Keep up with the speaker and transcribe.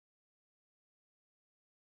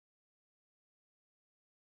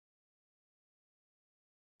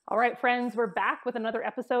All right, friends, we're back with another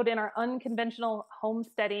episode in our unconventional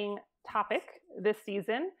homesteading topic this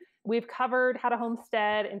season. We've covered how to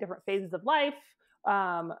homestead in different phases of life,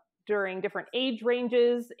 during different age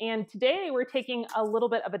ranges, and today we're taking a little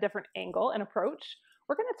bit of a different angle and approach.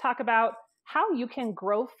 We're going to talk about how you can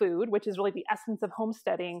grow food, which is really the essence of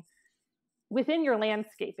homesteading, within your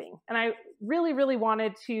landscaping. And I really, really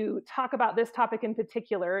wanted to talk about this topic in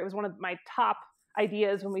particular. It was one of my top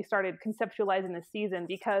ideas when we started conceptualizing this season,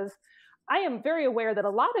 because I am very aware that a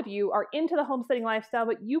lot of you are into the homesteading lifestyle,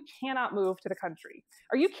 but you cannot move to the country,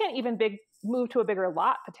 or you can't even move to a bigger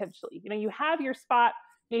lot potentially. You have your spot,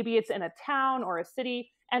 maybe it's in a town or a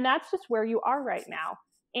city, and that's just where you are right now.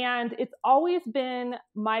 And it's always been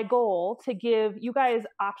my goal to give you guys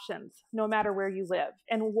options no matter where you live.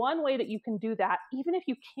 And one way that you can do that, even if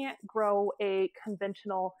you can't grow a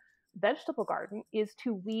conventional vegetable garden, is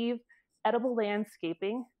to weave edible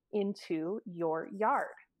landscaping into your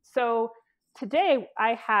yard. So today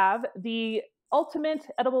I have the ultimate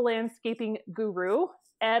edible landscaping guru,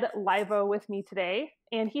 Ed Laivo, with me today.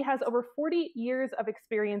 And he has over 40 years of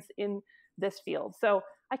experience in this field. So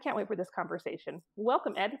I can't wait for this conversation.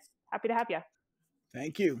 Welcome, Ed. Happy to have you.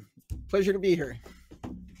 Thank you. Pleasure to be here.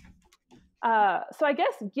 So I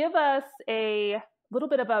guess give us a little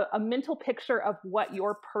bit of a mental picture of what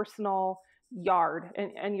your personal yard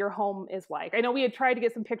and your home is like. I know we had tried to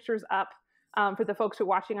get some pictures up for the folks who are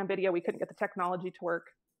watching on video. We couldn't get the technology to work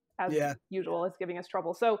as usual. It's giving us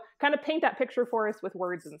trouble. So kind of paint that picture for us with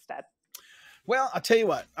words instead. Well, I'll tell you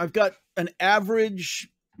what, I've got an average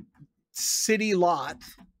city lot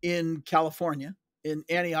in California, in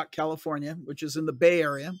Antioch, California, which is in the Bay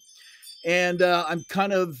Area. And I'm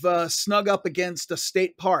kind of snug up against a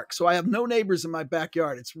state park. So I have no neighbors in my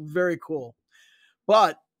backyard. It's very cool.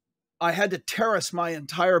 But I had to terrace my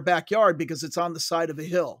entire backyard because it's on the side of a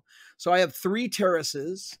hill. So I have 3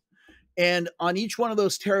 terraces. And on each one of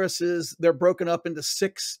those terraces, they're broken up into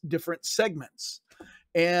 6 different segments.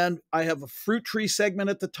 And I have a fruit tree segment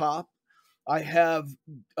at the top. I have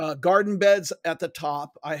garden beds at the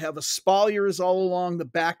top. I have espaliers all along the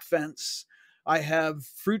back fence. I have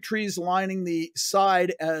fruit trees lining the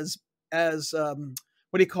side as what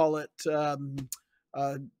do you call it?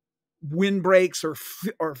 Windbreaks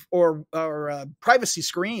or privacy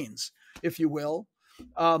screens, if you will,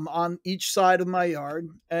 on each side of my yard.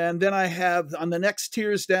 And then I have, on the next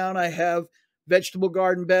tiers down, I have vegetable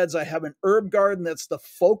garden beds. I have an herb garden that's the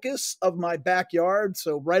focus of my backyard.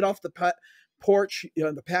 So right off the porch,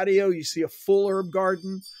 the patio, you see a full herb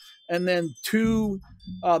garden. And then 2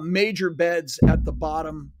 major beds at the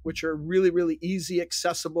bottom, which are really, really easy,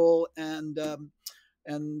 accessible. And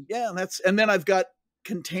then I've got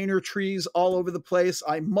container trees all over the place.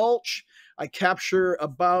 I mulch. I capture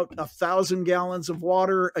about 1,000 gallons of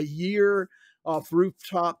water a year off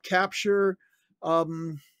rooftop capture.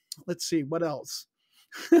 Let's see, what else?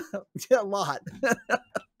 Yeah, a lot.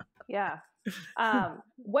 Yeah.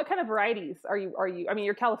 What kind of varieties are you? I mean,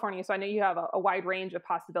 you're California, so I know you have a wide range of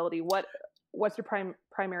possibility. What's your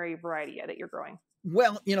primary variety that you're growing?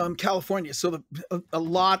 Well, I'm California, so I have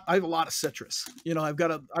a lot of citrus. I've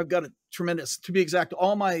got a tremendous, to be exact,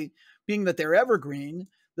 being that they're evergreen,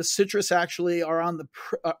 the citrus actually are on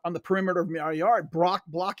the perimeter of my yard,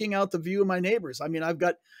 blocking out the view of my neighbors. I mean, I've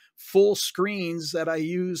got full screens that I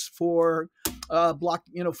use for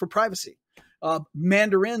for privacy.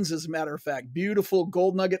 Mandarins, as a matter of fact, beautiful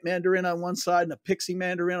gold nugget mandarin on one side and a pixie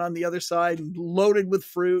mandarin on the other side, and loaded with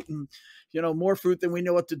fruit, and more fruit than we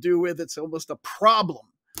know what to do with. It's almost a problem.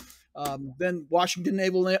 Then Washington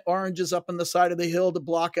navel oranges up on the side of the hill to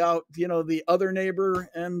block out the other neighbor.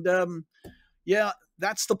 And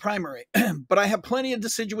that's the primary. But I have plenty of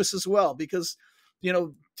deciduous as well, because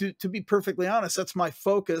to be perfectly honest, that's my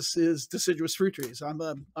focus, is deciduous fruit trees. I'm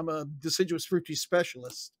a deciduous fruit tree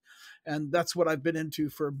specialist. And that's what I've been into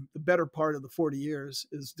for the better part of the 40 years,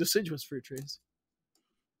 is deciduous fruit trees.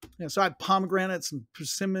 So I have pomegranates and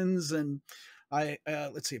persimmons, and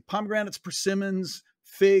pomegranates, persimmons,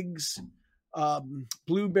 figs,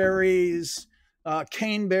 blueberries,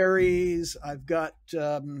 caneberries. I've got,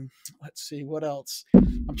 let's see, what else?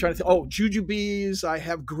 I'm trying to think. Oh, jujubes. I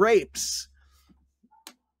have grapes.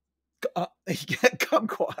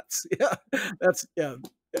 Kumquats. Yeah.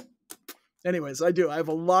 Anyways, I do. I have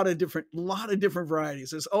a lot of different varieties.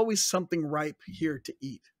 There's always something ripe here to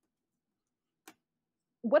eat.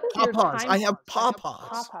 What is pawpaws? Your time? I have pawpaws.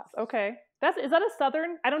 Pawpaws. Okay. Is that a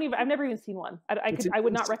Southern? I've never even seen one. I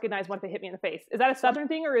would not recognize one if it hit me in the face. Is that a Southern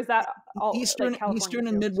thing, or is that all Eastern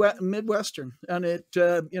and Midwestern? And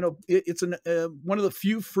it's one of the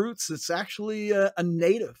few fruits that's actually a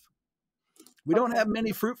native. We don't have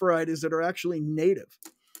many fruit varieties that are actually native.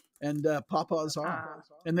 and pawpaws are. Ah.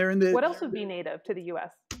 And they're in the What else would be native to the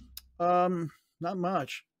U.S.? not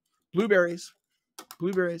much. Blueberries.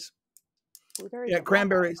 Blueberries Yeah, and pawpaws.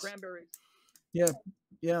 cranberries. Yeah,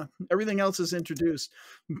 yeah. Everything else is introduced.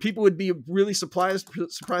 People would be really surprised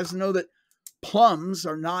to know that plums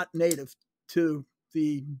are not native to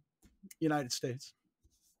the United States.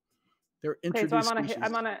 They're Okay, so introduced species.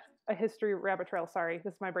 I'm on a history rabbit trail. Sorry,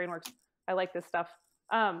 this is my brain works. I like this stuff.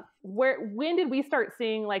 When did we start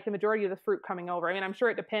seeing like the majority of the fruit coming over? I mean, I'm sure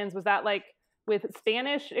it depends. Was that like with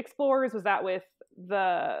Spanish explorers? Was that with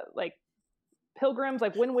the like Pilgrims?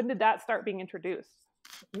 Like when did that start being introduced?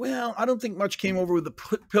 Well, I don't think much came over with the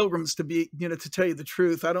Pilgrims, to be, to tell you the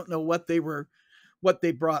truth. I don't know what they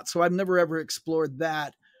brought, so I've never ever explored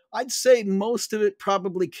that. I'd say most of it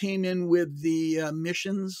probably came in with the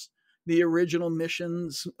missions. The original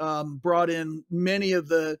missions brought in many of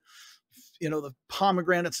the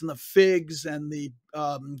pomegranates and the figs and the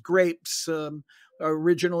grapes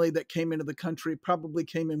originally that came into the country, probably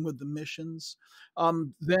came in with the missions.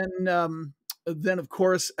 Then, of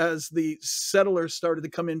course, as the settlers started to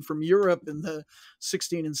come in from Europe in the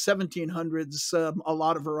 16 and 1700s, a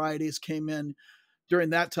lot of varieties came in during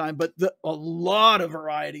that time. But a lot of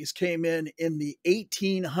varieties came in the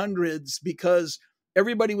 1800s because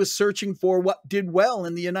everybody was searching for what did well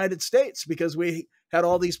in the United States, because we had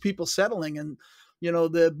all these people settling and,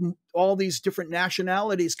 all these different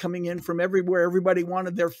nationalities coming in from everywhere. Everybody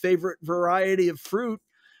wanted their favorite variety of fruit.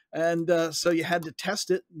 And so you had to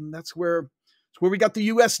test it. And that's where we got the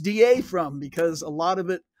USDA from, because a lot of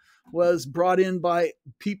it was brought in by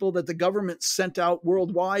people that the government sent out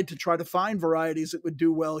worldwide to try to find varieties that would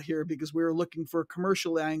do well here, because we were looking for a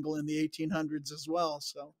commercial angle in the 1800s as well.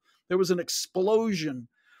 So there was an explosion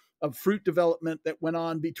of fruit development that went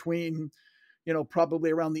on between,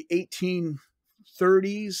 probably around the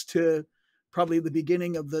 1830s to probably the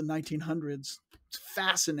beginning of the 1900s. It's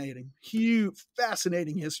fascinating, huge,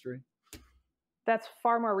 fascinating history. That's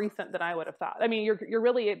far more recent than I would have thought. I mean,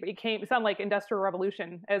 it sounded like Industrial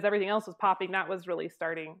Revolution as everything else was popping. That was really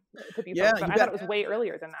starting to be focused on. I thought it was way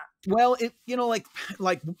earlier than that. Well,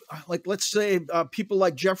 like let's say people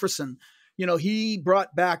like Jefferson, he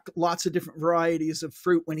brought back lots of different varieties of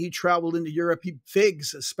fruit when he traveled into Europe.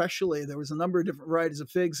 Figs, especially, there was a number of different varieties of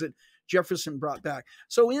figs that Jefferson brought back.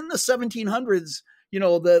 So in the 1700s,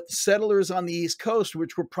 the settlers on the East Coast,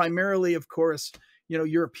 which were primarily, of course,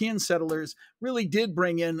 European settlers, really did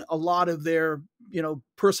bring in a lot of their,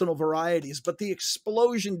 personal varieties. But the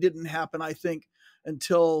explosion didn't happen, I think,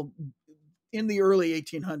 until in the early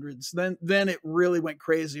 1800s. Then it really went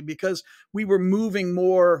crazy because we were moving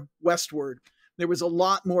more westward. There was a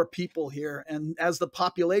lot more people here. And as the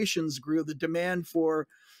populations grew, the demand for,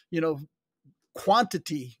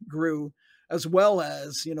 quantity grew, as well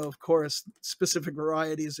as, of course, specific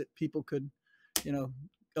varieties that people could,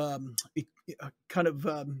 kind of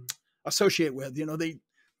associate with, the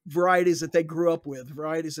varieties that they grew up with,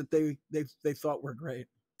 varieties that they thought were great.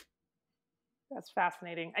 That's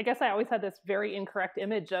fascinating. I guess I always had this very incorrect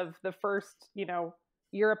image of the first,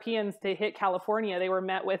 Europeans to hit California. They were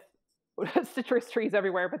met with citrus trees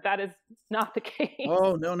everywhere, but that is not the case.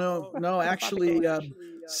 Oh, no. Actually,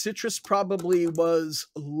 citrus probably was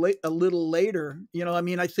a little later.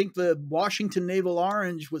 I think the Washington navel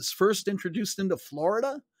orange was first introduced into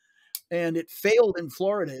Florida, and it failed in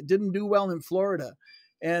Florida. It didn't do well in Florida.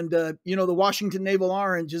 And, the Washington navel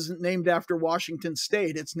orange isn't named after Washington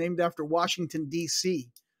State. It's named after Washington, D.C.,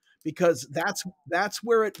 because that's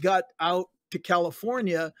where it got out to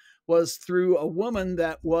California, was through a woman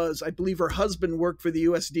that was, I believe her husband worked for the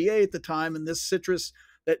USDA at the time. And this citrus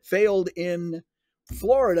that failed in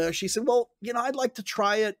Florida, she said, well, I'd like to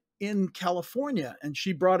try it in California. And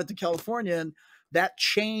she brought it to California, and that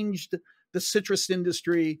changed the citrus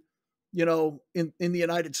industry, in the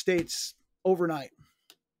United States overnight.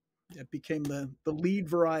 It became the lead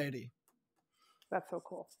variety. That's so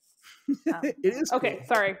cool. It is okay. Cool.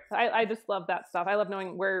 Sorry. I just love that stuff. I love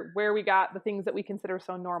knowing where we got the things that we consider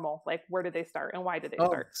so normal. Like, where did they start and why did they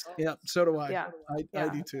start? Yeah. So do I. Yeah. I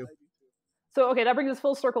do too. So, okay, that brings us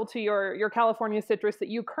full circle to your California citrus that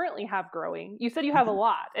you currently have growing. You said you have a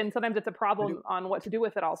lot, and sometimes it's a problem on what to do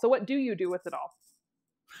with it all. So what do you do with it all?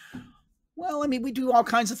 Well, we do all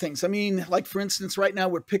kinds of things. Like, for instance, right now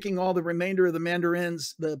we're picking all the remainder of the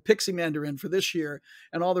mandarins, the pixie mandarin for this year,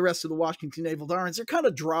 and all the rest of the Washington navel orange. They're kind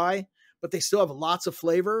of dry, but they still have lots of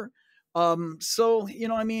flavor. So,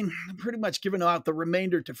 pretty much giving out the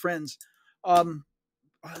remainder to friends.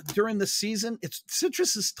 During the season,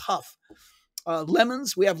 citrus is tough.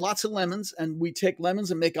 Lemons, we have lots of lemons, and we take lemons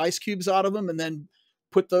and make ice cubes out of them and then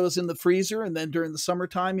put those in the freezer. And then during the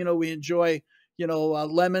summertime, we enjoy,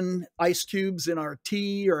 lemon ice cubes in our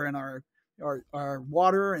tea or in our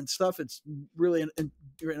water and stuff. It's really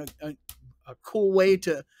a cool way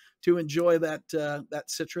to enjoy that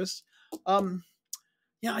citrus.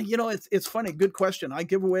 Yeah, it's funny. Good question. I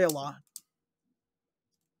give away a lot.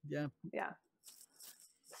 Yeah. Yeah.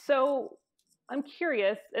 So I'm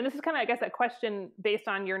curious, and this is kind of, I guess, a question based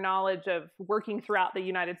on your knowledge of working throughout the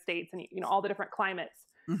United States and all the different climates.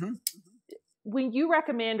 Mm-hmm. When you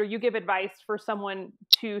recommend or you give advice for someone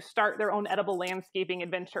to start their own edible landscaping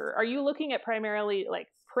adventure, are you looking at primarily like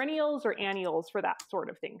perennials or annuals for that sort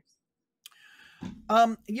of thing?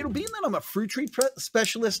 Being that I'm a fruit tree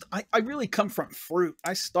specialist, I really come from fruit.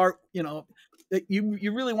 I start,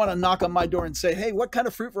 you really want to knock on my door and say, hey, what kind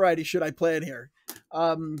of fruit variety should I plant here?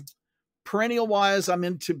 Perennial wise, I'm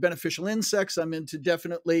into beneficial insects. I'm into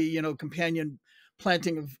definitely, companion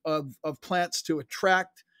planting of plants to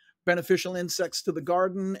attract beneficial insects to the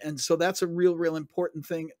garden. And so that's a real important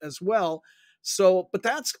thing as well. So, but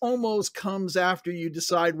that's almost comes after you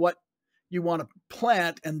decide what you want to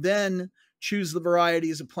plant and then choose the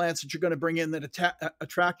varieties of plants that you're going to bring in that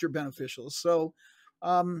attract your beneficials. So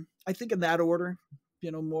I think in that order,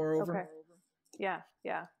 moreover. Okay. Yeah.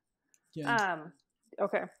 Yeah.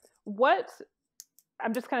 Okay.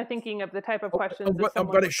 I'm just kind of thinking of the type of questions.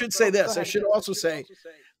 But I should say this. I should also say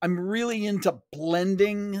I'm really into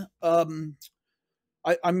blending. I'm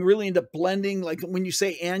really into blending. Like when you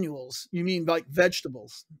say annuals, you mean like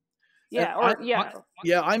vegetables. Yeah.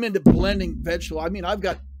 I'm into blending vegetable. I mean, I've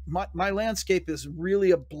got my landscape is really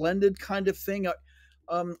a blended kind of thing.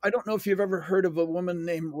 I don't know if you've ever heard of a woman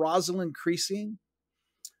named Rosalind Creasy.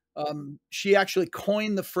 She actually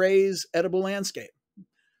coined the phrase edible landscape.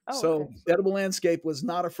 So edible landscape was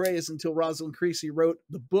not a phrase until Rosalind Creasy wrote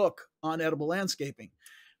the book on edible landscaping.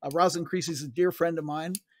 Rosalind Creasy is a dear friend of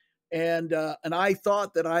mine. And I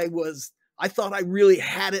thought that I really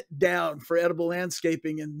had it down for edible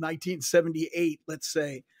landscaping in 1978, let's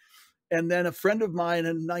say. And then a friend of mine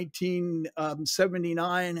in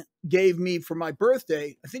 1979 gave me for my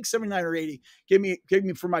birthday, I think 79 or 80, gave me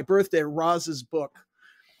for my birthday Roz's book.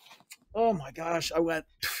 Oh my gosh, I went,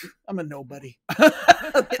 I'm a nobody.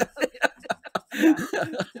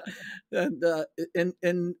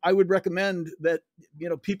 And I would recommend that,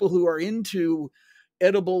 people who are into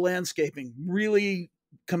edible landscaping, really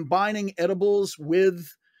combining edibles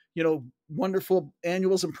with, wonderful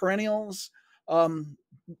annuals and perennials,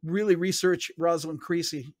 really research Rosalind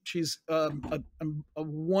Creasy. She's a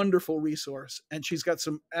wonderful resource, and she's got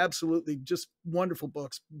some absolutely just wonderful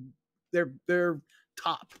books. They're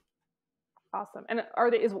top. Awesome. And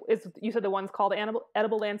are they, is you said the one's called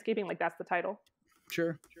Edible Landscaping, like that's the title?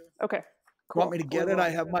 Sure. Okay. Cool. Want me to get it? I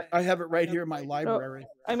have it right here in my library.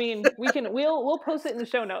 I mean, we'll post it in the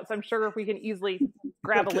show notes. I'm sure if we can easily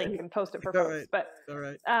grab a link and post it for folks. Right. But all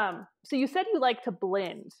right. So you said you like to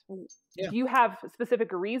blend. Yeah. Do you have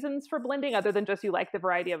specific reasons for blending other than just you like the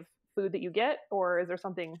variety of food that you get, or is there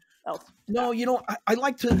something else? No, I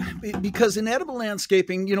like to, because in edible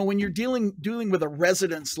landscaping, when you're dealing with a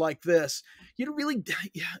residence like this,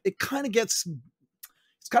 it kind of gets,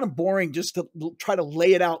 it's kind of boring just to try to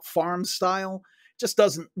lay it out farm style. It just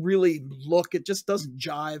doesn't really look, it just doesn't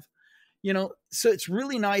jive, so it's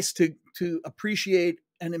really nice to appreciate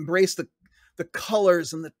and embrace the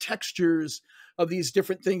colors and the textures of these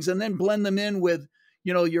different things, and then blend them in with,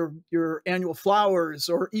 your annual flowers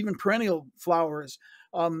or even perennial flowers.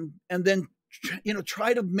 And then,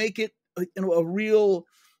 try to make it, a real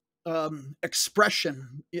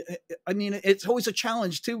expression. I mean, it's always a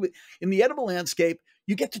challenge too. In the edible landscape,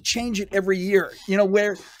 you get to change it every year,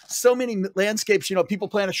 where so many landscapes, people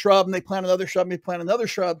plant a shrub and they plant another shrub and they plant another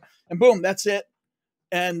shrub and boom, that's it.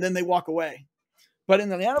 And then they walk away. But in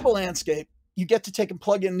the edible landscape, you get to take and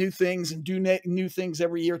plug in new things and do new things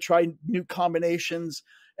every year, try new combinations.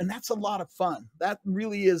 And that's a lot of fun. That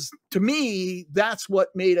really is, to me, that's what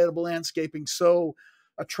made edible landscaping so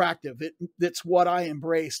attractive. It's what I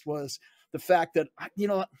embraced, was the fact that,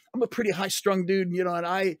 I'm a pretty high strung dude, and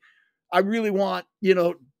I really want,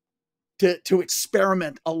 to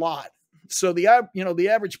experiment a lot. So the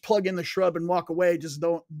average plug in the shrub and walk away just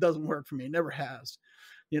doesn't work for me. It never has.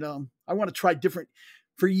 I want to try different.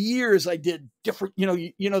 For years, I did different,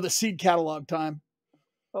 the seed catalog time.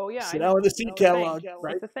 Oh yeah. So now with the seed catalog,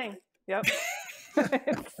 right? It's a thing. Yep.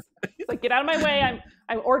 It's like, get out of my way.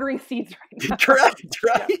 I'm ordering seeds right now. Correct.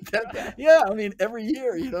 Right. Yeah. I mean, every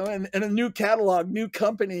year, and a new catalog, new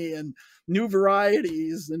company, and new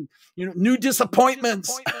varieties, and, new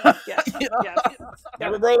disappointments. Yes.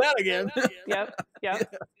 Never grow that again. Yep.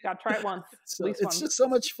 Got to try it once. So at least it's once. just so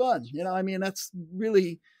much fun. I mean, that's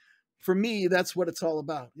really, for me, that's what it's all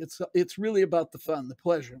about. It's really about the fun, the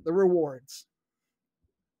pleasure, the rewards.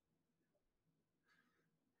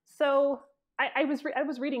 So I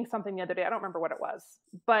was reading something the other day. I don't remember what it was,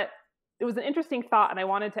 but it was an interesting thought, and I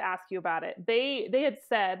wanted to ask you about it. They had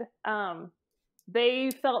said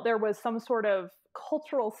they felt there was some sort of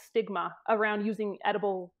cultural stigma around using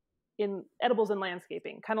edibles in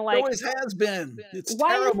landscaping. Kind of like, it always has been. It's why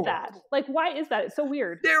terrible. is that? Like, why is that? It's so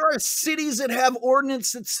weird. There are cities that have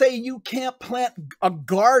ordinances that say you can't plant a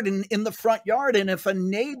garden in the front yard. And if a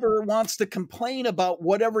neighbor wants to complain about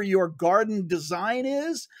whatever your garden design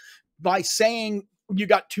is by saying you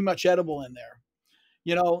got too much edible in there,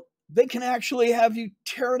 you know, they can actually have you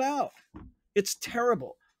tear it out. It's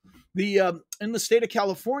terrible. In the state of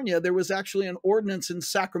California, there was actually an ordinance in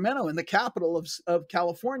Sacramento, in the capital of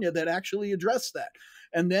California, that actually addressed that.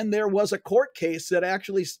 And then there was a court case that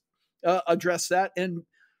actually addressed that. And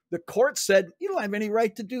the court said, you don't have any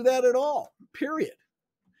right to do that at all, period.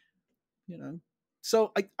 You know,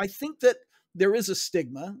 so I think that there is a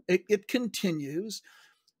stigma. It continues.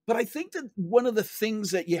 But I think that one of the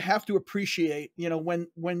things that you have to appreciate, you know,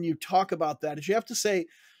 when you talk about that, is you have to say,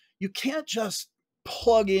 you can't just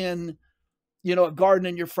plug in, you know, a garden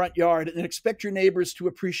in your front yard and expect your neighbors to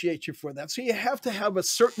appreciate you for that. So you have to have a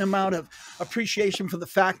certain amount of appreciation for the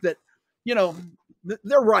fact that, you know,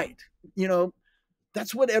 they're right. You know,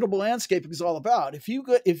 that's what edible landscaping is all about. If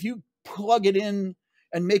you plug it in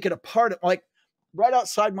and make it a part of, like right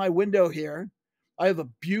outside my window here, I have a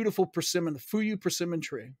beautiful persimmon, the Fuyu persimmon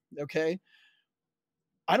tree. Okay.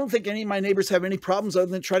 I don't think any of my neighbors have any problems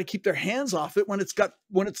other than try to keep their hands off it when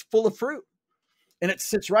it's full of fruit. And it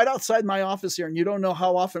sits right outside my office here. And you don't know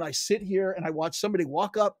how often I sit here and I watch somebody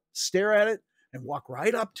walk up, stare at it, and walk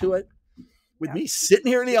right up to it with me sitting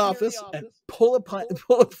here in the office and pull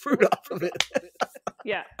a fruit off of it.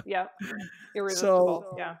 Yeah. Irresistible.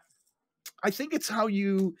 So, yeah. I think it's how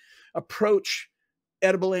you approach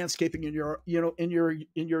edible landscaping in your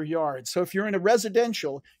yard. So if you're in a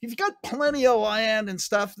residential, if you've got plenty of land and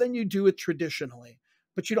stuff, then you do it traditionally.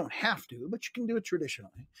 But you don't have to, but you can do it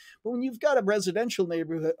traditionally. But when you've got a residential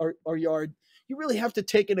neighborhood or yard, you really have to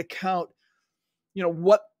take into account, you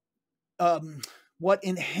know, what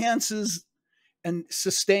enhances and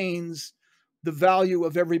sustains the value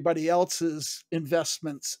of everybody else's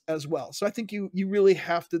investments as well. So I think you really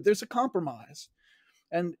have to, there's a compromise.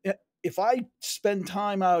 And if I spend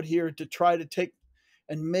time out here to try to take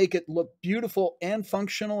and make it look beautiful and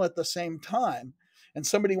functional at the same time, and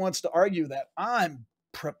somebody wants to argue that, I'm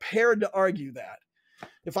prepared to argue that.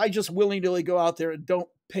 If I just willy-nilly go out there and don't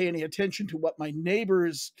pay any attention to what my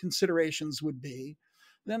neighbor's considerations would be,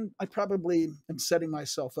 then I probably am setting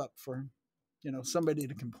myself up for, you know, somebody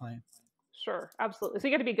to complain. Sure, absolutely. So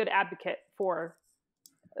you got to be a good advocate for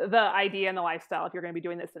the idea and the lifestyle if you're going to be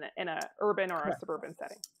doing this in a urban or a suburban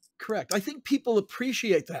setting. Correct. I think people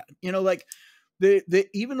appreciate that. You know, like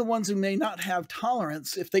even the ones who may not have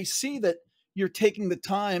tolerance, if they see that you're taking the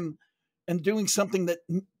time and doing something that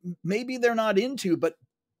maybe they're not into, but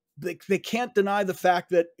they can't deny the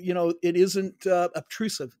fact that, you know, it isn't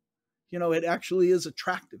obtrusive. You know, it actually is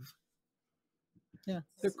attractive. Yeah,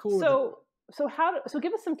 they're cool. So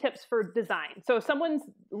give us some tips for design. So if someone's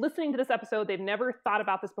listening to this episode, they've never thought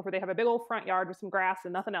about this before. They have a big old front yard with some grass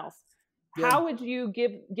and nothing else. Yeah. How would you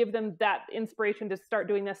give them that inspiration to start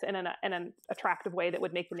doing this in an attractive way that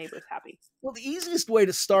would make the neighbors happy? Well, the easiest way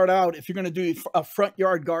to start out, if you're going to do a front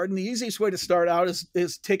yard garden, the easiest way to start out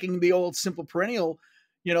is taking the old simple perennial,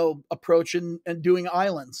 you know, approach and doing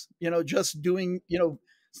islands. You know, just doing, you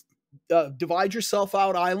know, divide yourself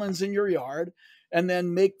out islands in your yard, and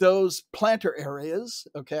then make those planter areas.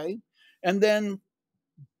 Okay, and then,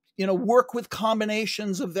 you know, work with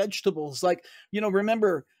combinations of vegetables. Like, you know,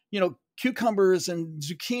 remember, you know, cucumbers and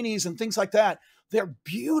zucchinis and things like that. They're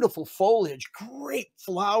beautiful foliage, great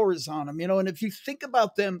flowers on them, you know, and if you think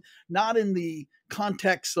about them, not in the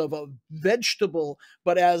context of a vegetable,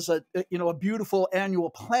 but as a beautiful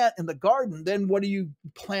annual plant in the garden, then what do you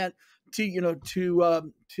plant to, you know,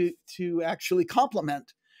 to actually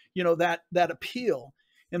complement, you know, that appeal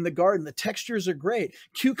in the garden? The textures are great.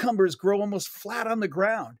 Cucumbers grow almost flat on the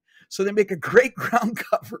ground, so they make a great ground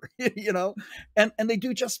cover, you know, and they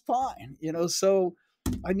do just fine, you know. So,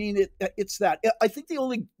 I mean, it's that. I think the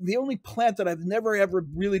only plant that I've never ever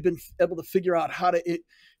really been able to figure out how to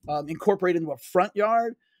incorporate into a front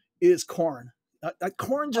yard is corn.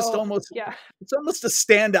 Corn just it's almost a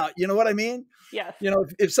standout. You know what I mean? Yes. You know,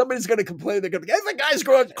 if somebody's going to complain, they're going to be, hey, the guy's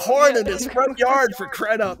growing corn in his front yard, for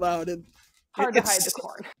crying out loud. And hard to hide the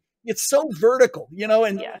corn. it's so vertical,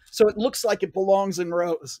 and Yes. so it looks like it belongs in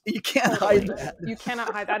rows. You can't Totally. hide that. You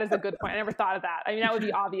cannot hide. That is a good point. I never thought of that. I mean, that would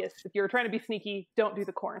be obvious. If you're trying to be sneaky, don't do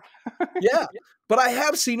the corn. Yeah. But I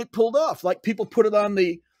have seen it pulled off. Like people put it on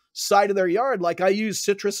the side of their yard. Like I use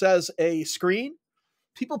citrus as a screen.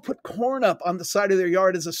 People put corn up on the side of their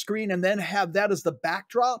yard as a screen and then have that as the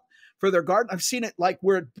backdrop for their garden. I've seen it like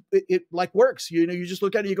where it like works. You just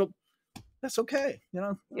look at it, you go, that's okay.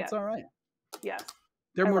 That's all right. Yeah.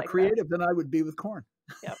 They're more creative than I would be with corn.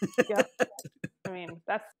 Yep. Yep. I mean,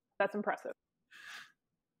 that's impressive.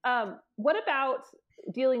 What about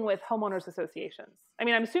dealing with homeowners associations? I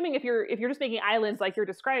mean, I'm assuming if you're just making islands like you're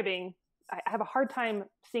describing, I have a hard time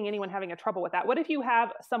seeing anyone having a trouble with that. What if you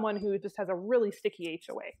have someone who just has a really sticky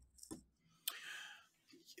HOA?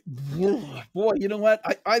 Boy, you know what?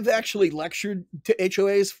 I've actually lectured to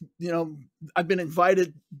HOAs. I've been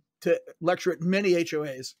invited to lecture at many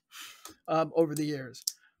HOAs over the years.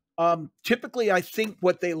 Typically, I think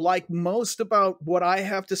what they like most about what I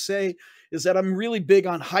have to say is that I'm really big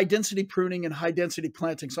on high density pruning and high density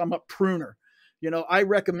planting. So I'm a pruner. I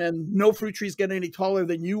recommend no fruit trees get any taller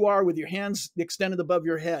than you are with your hands extended above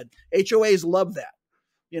your head. HOAs love that.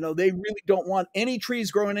 They really don't want any trees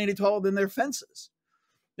growing any taller than their fences.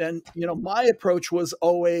 And, my approach was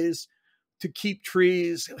always to keep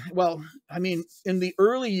trees. Well, I mean, in the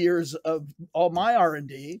early years of all my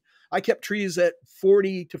R&D, I kept trees at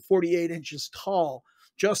 40 to 48 inches tall,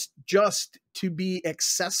 just to be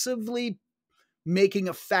excessively making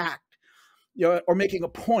a fact, or making a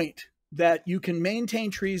point that you can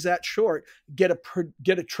maintain trees that short, get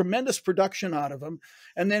a tremendous production out of them,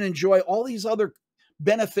 and then enjoy all these other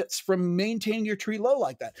benefits from maintaining your tree low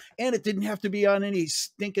like that. And it didn't have to be on any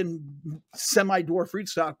stinking semi-dwarf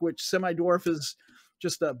rootstock, which semi-dwarf is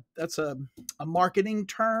just that's a marketing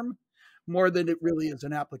term more than it really is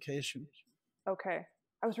an application. Okay.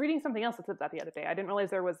 I was reading something else that said that the other day. I didn't realize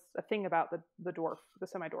there was a thing about the dwarf, the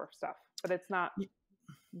semi-dwarf stuff, but it's not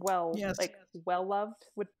well loved.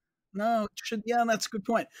 No, it should. Yeah, that's a good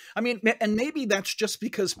point. I mean, and maybe that's just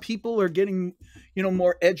because people are getting,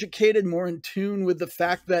 more educated, more in tune with the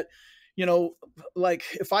fact that, like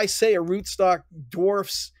if I say a rootstock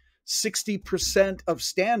dwarfs 60% of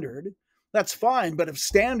standard, that's fine. But if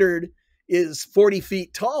standard is 40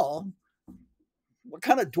 feet tall, what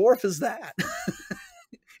kind of dwarf is that?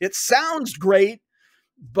 It sounds great,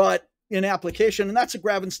 but in application, and that's a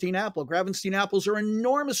Gravenstein apple. Gravenstein apples are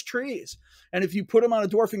enormous trees. And if you put them on a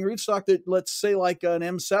dwarfing rootstock that, let's say like an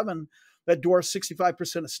M7 that dwarfs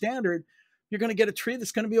 65% of standard, you're going to get a tree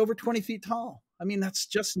that's going to be over 20 feet tall. I mean, that's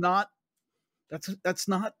just not, that's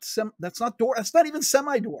not dwarf. That's not even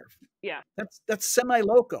semi-dwarf. Yeah. That's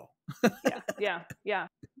semi-loco. Yeah.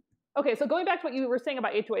 Okay. So going back to what you were saying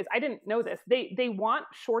about HOAs, I didn't know this. They want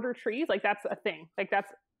shorter trees. Like that's a thing. Like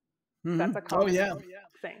that's a common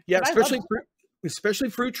thing. Yeah, especially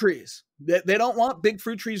fruit trees. They don't want big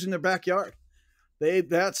fruit trees in their backyard.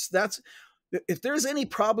 That's if there's any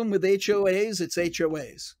problem with HOAs, it's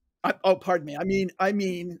HOAs. Pardon me. I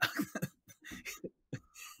mean,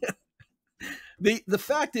 the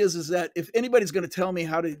fact is that if anybody's going to tell me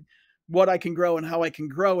what I can grow and how I can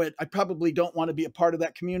grow it, I probably don't want to be a part of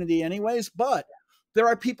that community anyways. But there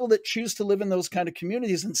are people that choose to live in those kind of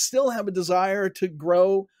communities and still have a desire to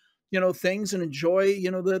grow things and enjoy,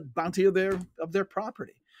 the bounty of their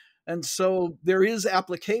property. And so there is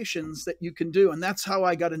applications that you can do. And that's how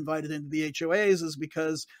I got invited into the HOAs, is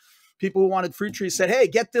because people who wanted fruit trees said, hey,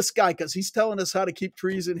 get this guy, because he's telling us how to keep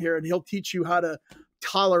trees in here and he'll teach you how to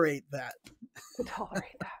tolerate that.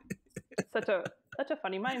 Such a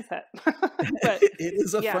funny mindset. But it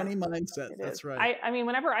is a funny mindset. That's right. I mean,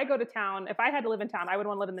 whenever I go to town, if I had to live in town, I would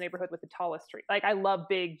want to live in the neighborhood with the tallest tree. Like I love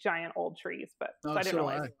big, giant, old trees, but I didn't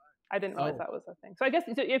realize. I didn't realize that was a thing. So I guess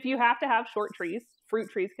if you have to have short trees, fruit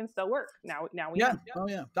trees can still work. Now we know. Oh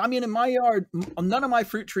yeah. I mean, in my yard, none of my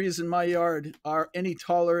fruit trees in my yard are any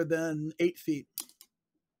taller than 8 feet.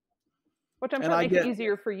 Which I'm sure makes it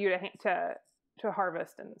easier for you to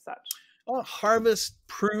harvest and such. Oh, harvest,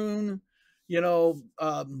 prune,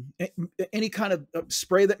 any kind of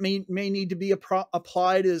spray that may need to be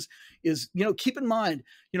applied is keep in mind,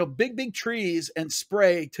 big trees and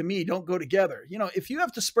spray to me don't go together. If you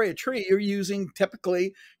have to spray a tree, you're using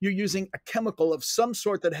a chemical of some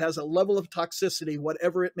sort that has a level of toxicity,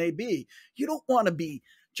 whatever it may be. You don't want to be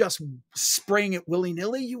just spraying it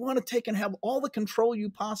willy-nilly. You want to take and have all the control you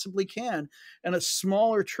possibly can. And a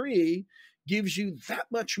smaller tree gives you that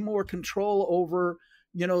much more control over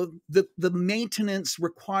the maintenance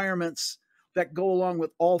requirements that go along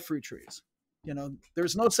with all fruit trees.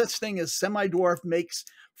 There's no such thing as semi-dwarf makes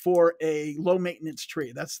for a low maintenance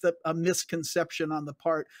tree. That's a misconception on the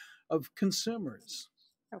part of consumers.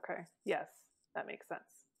 Okay. Yes, that makes sense.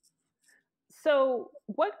 So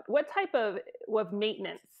what type of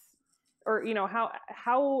maintenance, or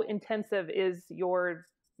how intensive is your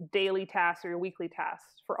daily task or your weekly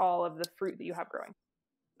tasks for all of the fruit that you have growing?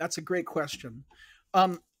 That's a great question.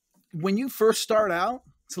 When you first start out,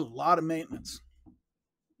 it's a lot of maintenance,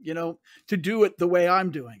 to do it the way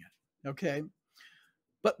I'm doing it. Okay.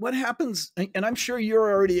 But what happens, and I'm sure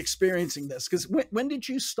you're already experiencing this, because when did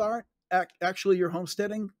you start actually your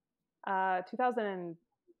homesteading? 2000.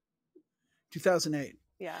 2008.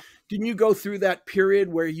 Yeah. Didn't you go through that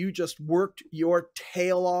period where you just worked your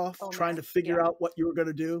tail off trying to figure out what you were going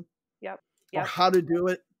to do? Yep. Or how to do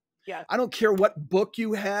it? Yes. I don't care what book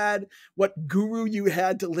you had, what guru you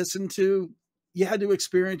had to listen to. You had to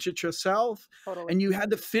experience it yourself. Totally. And you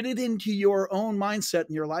had to fit it into your own mindset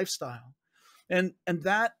and your lifestyle. And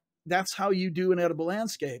that's how you do an edible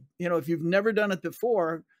landscape. If you've never done it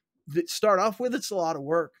before, start off with, it's a lot of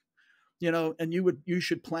work. And you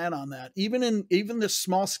should plan on that. Even this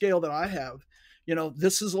small scale that I have,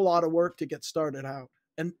 this is a lot of work to get started out.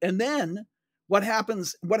 And then what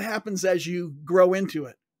happens as you grow into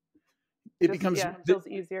it? It feels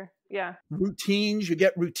easier. Yeah. Routines, you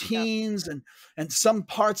get routines, and some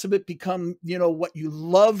parts of it become, what you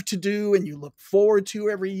love to do and you look forward to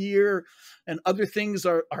every year. And other things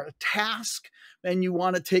are a task, and you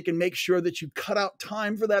want to take and make sure that you cut out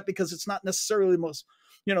time for that, because it's not necessarily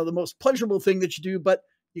the most pleasurable thing that you do, but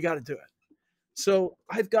you got to do it. So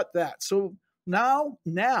I've got that. So now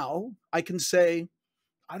I can say,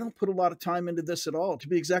 I don't put a lot of time into this at all. To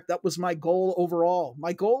be exact, that was my goal overall.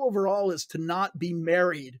 My goal overall is to not be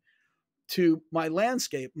married to my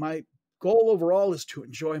landscape. My goal overall is to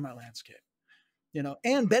enjoy my landscape,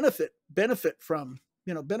 and benefit from,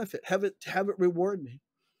 have it reward me.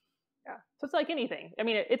 Yeah. So it's like anything. I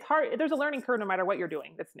mean, it's hard. There's a learning curve no matter what you're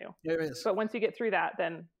doing that's new. There is. But once you get through that,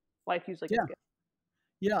 then life usually gets good.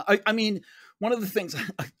 Yeah. I mean, one of the things,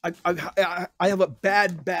 I have a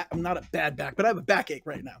bad back. I'm not a bad back, but I have a backache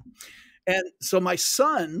right now. And so my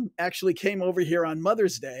son actually came over here on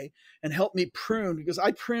Mother's Day and helped me prune, because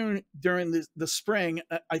I prune during the spring.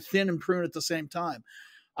 I thin and prune at the same time.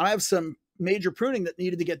 I have some major pruning that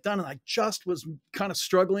needed to get done, and I just was kind of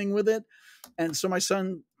struggling with it. And so my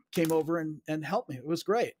son came over and helped me. It was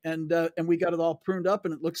great. And we got it all pruned up,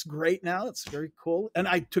 and it looks great now. It's very cool. And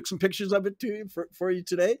I took some pictures of it to you for you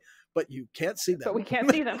today, but you can't see them. So we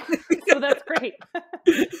can't see them. So that's great.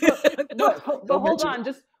 But hold on,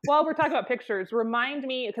 just while we're talking about pictures, remind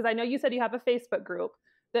me, because I know you said you have a Facebook group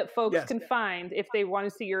that folks can find if they want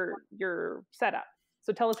to see your setup.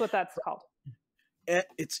 So tell us what that's called.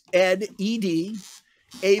 It's Ed, E-D,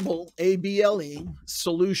 Able, A-B-L-E,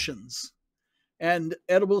 Solutions. And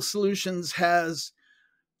Edible Solutions has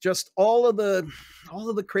just all of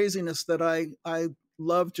the craziness that I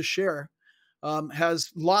love to share.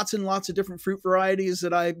 Has lots and lots of different fruit varieties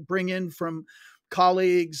that I bring in from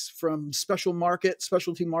colleagues, from specialty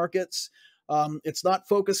markets. It's not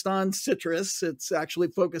focused on citrus. It's actually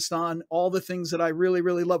focused on all the things that I really,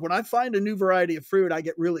 really love. When I find a new variety of fruit, I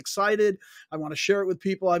get really excited. I want to share it with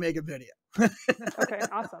people. I make a video. Okay,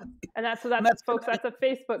 awesome. And that's folks, that's a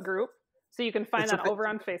Facebook group. So you can find that over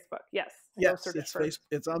on Facebook. Yes. Yes,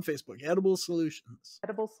 it's on Facebook. Edible Solutions.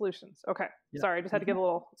 Edible Solutions. Okay. Yeah. Sorry, I just had to give a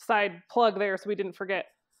little side plug there so we didn't forget.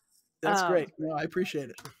 That's great. No, I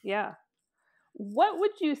appreciate it. Yeah. What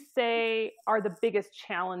would you say are the biggest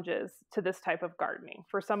challenges to this type of gardening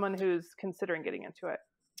for someone who's considering getting into it?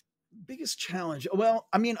 Biggest challenge? Well,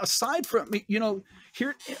 I mean, aside from,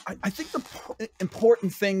 here, I think the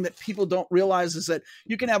important thing that people don't realize is that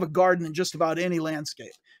you can have a garden in just about any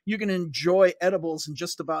landscape. You can enjoy edibles in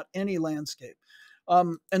just about any landscape.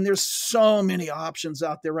 And there's so many options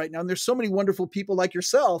out there right now. And there's so many wonderful people like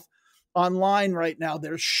yourself online right now.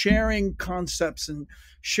 They're sharing concepts and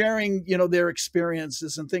sharing, their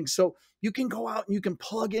experiences and things. So you can go out and you can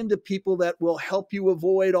plug into people that will help you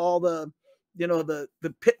avoid all the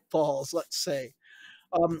pitfalls, let's say.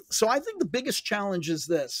 So I think the biggest challenge is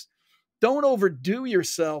this: don't overdo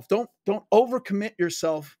yourself. Don't overcommit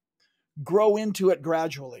yourself. Grow into it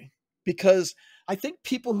gradually, because I think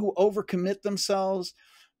people who overcommit themselves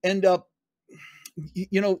end up,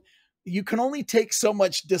 you can only take so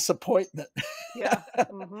much disappointment. Yeah.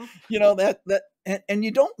 Mm-hmm. And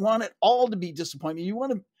you don't want it all to be disappointment. You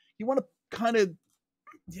want to kind of,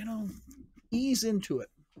 ease into it.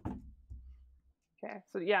 Okay.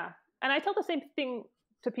 So yeah. And I tell the same thing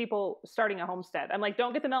to people starting a homestead. I'm like,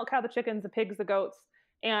 don't get the milk cow, the chickens, the pigs, the goats.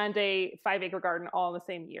 and a 5-acre garden all in the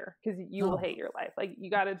same year, because you will Oh, hate your life. Like,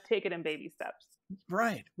 you got to take it in baby steps.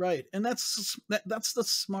 right, right. And that's the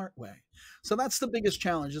smart way. So that's the biggest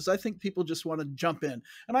challenge is I think people just want to jump in.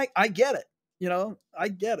 And I get it, I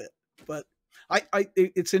get it. But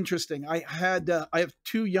it's interesting. I have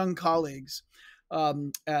two young colleagues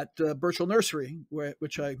at Birchall Nursery,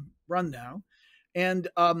 which I run now, and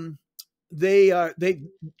they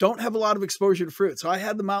don't have a lot of exposure to fruit. So I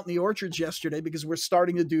had them out in the orchards yesterday because we're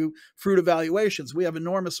starting to do fruit evaluations. We have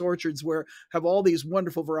enormous orchards where have all these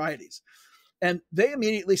wonderful varieties, and they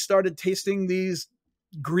immediately started tasting these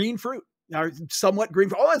green fruit. Or somewhat green.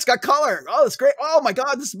 Oh, it's got color. Oh, it's great. Oh my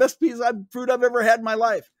God, this is the best piece of fruit I've ever had in my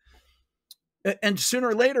life. And sooner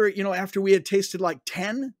or later, after we had tasted like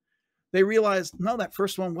 10, they realized, no, that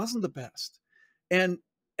first one wasn't the best. And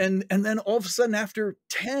then all of a sudden after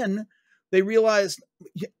 10, they realized,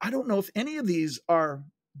 I don't know if any of these are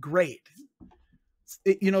great.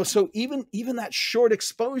 So even that short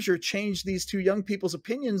exposure changed these two young people's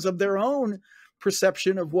opinions of their own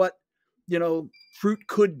perception of what, fruit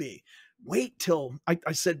could be.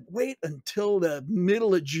 I said, wait until the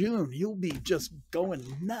middle of June. You'll be just going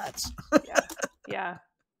nuts. Yeah.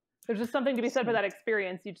 There's just something to be said for that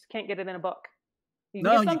experience. You just can't get it in a book. You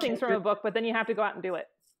can No, get some things from a book, but then you have to go out and do it.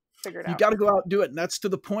 Figure it out. You got to go out and do it. And that's to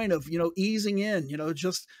the point of, easing in,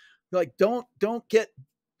 just like, don't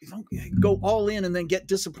go all in and then get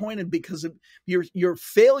disappointed because of your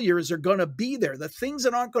failures are going to be there. The things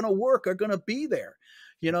that aren't going to work are going to be there.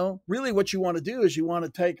 Really what you want to do is you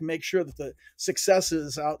want to make sure that the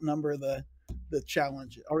successes outnumber the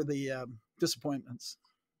challenge or the disappointments.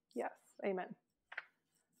 Yes. Amen.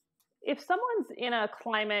 If someone's in a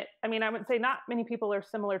climate, I would say not many people are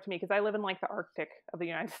similar to me because I live in like the Arctic of the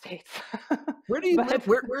United States. Where do you live?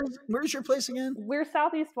 Where's your place again? We're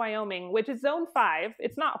Southeast Wyoming, which is zone 5.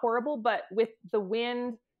 It's not horrible, but with the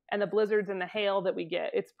wind and the blizzards and the hail that we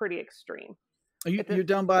get, it's pretty extreme. You're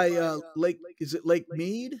down by Lake? Is it Lake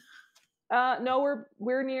Mead? No,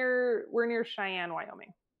 we're near Cheyenne,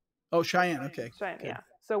 Wyoming. Oh, Cheyenne. Okay. Cheyenne, okay. Yeah.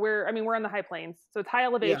 So we're on the high plains, so it's high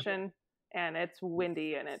elevation and it's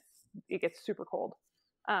windy and it gets super cold.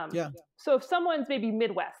 So if someone's maybe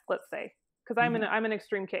Midwest, let's say, because I'm an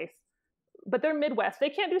extreme case, but they're Midwest, they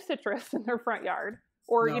can't do citrus in their front yard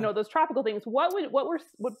or those tropical things. What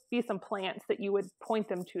would be some plants that you would point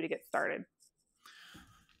them to get started?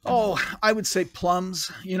 Oh, I would say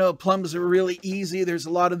plums. Plums are really easy. There's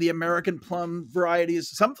a lot of the American plum varieties.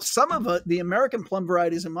 Some of the American plum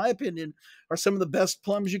varieties, in my opinion, are some of the best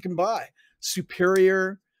plums you can buy.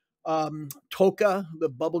 Superior, Toka, the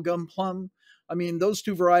bubblegum plum. Those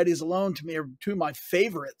two varieties alone to me are two of my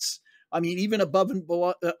favorites. Even above and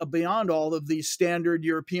beyond all of the standard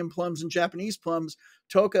European plums and Japanese plums,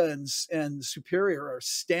 Toka and Superior are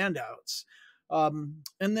standouts.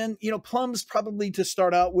 And then, plums probably to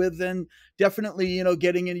start out with, then definitely,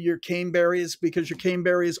 getting into your caneberries because your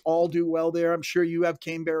caneberries all do well there. I'm sure you have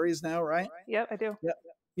caneberries now, right? Yep, I do.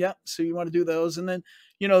 Yeah. So you want to do those. And then,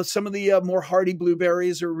 some of the more hardy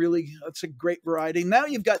blueberries are that's a great variety. Now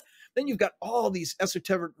you've got all these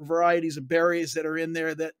esoteric varieties of berries that are in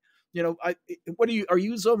there that, are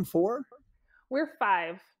you zone 4? We're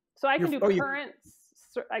 5. So I can do currants,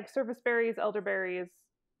 like service berries, elderberries.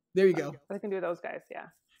 There you go. I can do those guys. Yeah.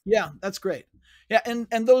 Yeah, that's great. Yeah,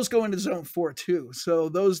 and those go into zone 4 too. So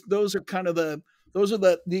those are kind of the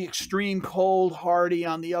extreme cold hardy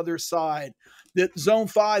on the other side. The zone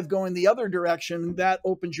 5 going the other direction, that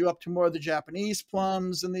opens you up to more of the Japanese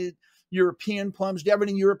plums and the European plums. Do you have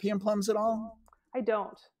any European plums at all? I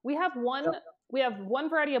don't. We have one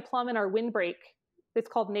variety of plum in our windbreak. It's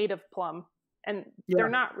called native plum. And they're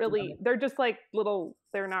not really, they're just like little,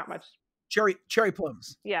 they're not much. Cherry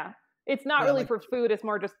plums. Yeah. It's not really for food. It's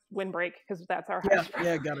more just windbreak because that's our house.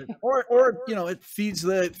 Yeah, got it. Or it feeds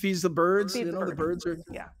the birds. The birds are.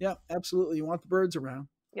 Yeah, absolutely. You want the birds around.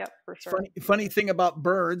 Yeah, for sure. Funny thing about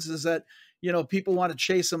birds is that people want to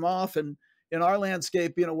chase them off, and in our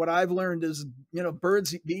landscape, what I've learned is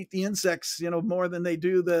birds eat the insects more than they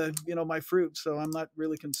do the my fruit. So I'm not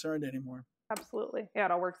really concerned anymore. Absolutely. Yeah,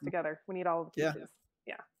 it all works together. We need all of the pieces.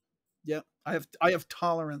 Yeah. I have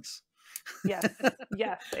tolerance. Yes.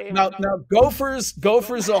 Now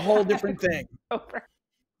gophers a whole different thing. Gopher.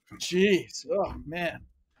 Jeez. Oh man.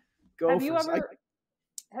 Gophers.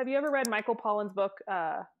 Have you ever read Michael Pollan's book,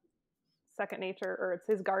 Second Nature, or it's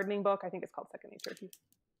his gardening book? I think it's called Second Nature.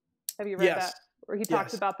 Have you read that? Where he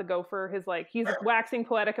talks about the gopher, he's waxing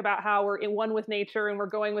poetic about how we're in one with nature and we're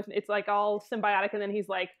going with, it's like all symbiotic. And then he's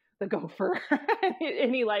like the gopher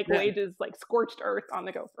and he wages scorched earth on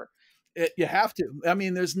the gopher. You have to.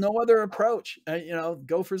 There's no other approach.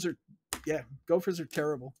 Gophers are Yeah, gophers are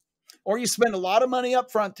terrible. Or you spend a lot of money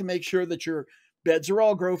up front to make sure that your beds are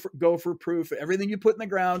all gopher proof. Everything you put in the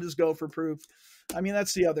ground is gopher proof. I mean,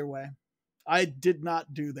 that's the other way. I did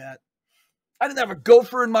not do that. I didn't have a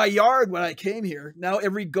gopher in my yard when I came here. Now I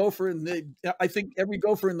think every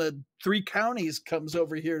gopher in the 3 counties comes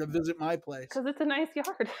over here to visit my place. Because it's a nice yard.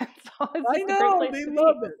 So it's I just a great know, place they to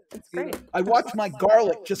love be. it. It's great. I watch my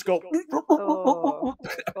garlic just go. Oh,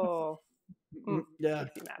 oh. Yeah,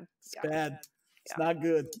 Makes me mad. it's Yeah. bad. It's Yeah. not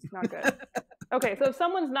good. Not good. Okay, so if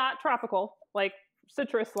someone's not tropical, like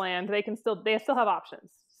citrus land, they still have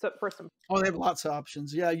options. So for some. Oh, they have lots of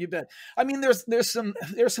options. Yeah, you bet. I mean, there's some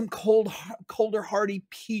colder hardy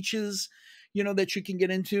peaches, that you can get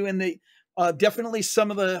into, and they definitely some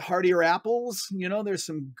of the hardier apples. There's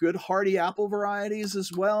some good hardy apple varieties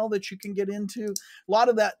as well that you can get into. A lot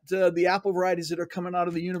of that, the apple varieties that are coming out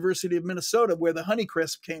of the University of Minnesota, where the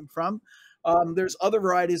Honeycrisp came from. There's other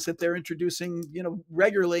varieties that they're introducing,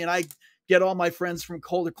 regularly, and I get all my friends from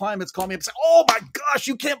colder climates call me up and say, "Oh my gosh,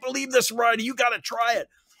 you can't believe this variety! You got to try it."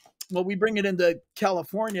 Well, we bring it into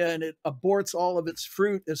California and it aborts all of its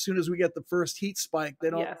fruit as soon as we get the first heat spike. They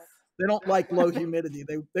don't like low humidity.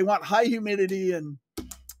 They want high humidity and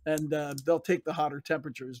they'll take the hotter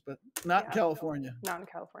temperatures, but not in California. Not in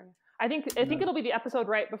California. I think it'll be the episode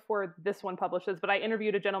right before this one publishes, but I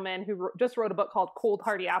interviewed a gentleman who just wrote a book called Cold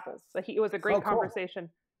Hardy Apples. So it was a great conversation.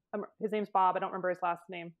 His name's Bob. I don't remember his last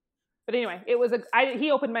name. But anyway,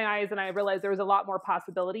 he opened my eyes and I realized there was a lot more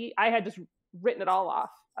possibility. I had just written it all off.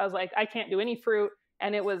 I was like, I can't do any fruit.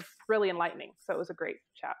 And it was really enlightening. So it was a great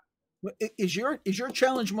chat. Is your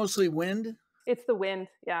challenge mostly wind? It's the wind.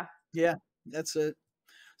 Yeah. Yeah, that's it.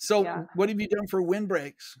 So what have you done for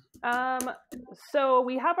windbreaks? So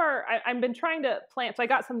we have I've been trying to plant. So I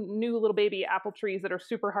got some new little baby apple trees that are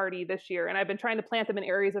super hardy this year. And I've been trying to plant them in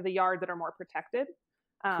areas of the yard that are more protected.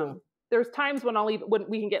 Cool. There's times when when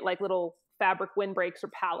we can get like little fabric windbreaks or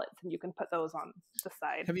pallets and you can put those on the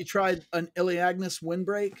side. Have you tried an Elaeagnus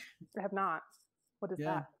windbreak? I have not. What is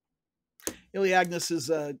that? Elaeagnus is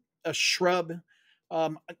a shrub.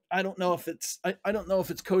 I don't know if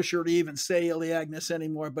it's kosher to even say Elaeagnus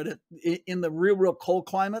anymore, but in the real cold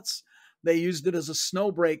climates, they used it as a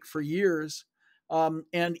snow break for years.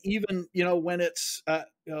 And even, when it's,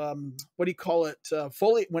 when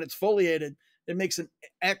it's foliated, it makes an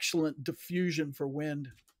excellent diffusion for wind.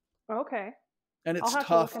 Okay. And it's I'll have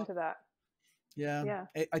tough. to look into that. Yeah.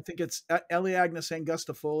 I think it's Elaeagnus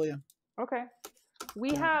angustifolia. Okay.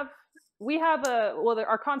 We have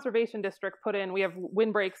our conservation district we have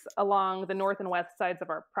windbreaks along the north and west sides of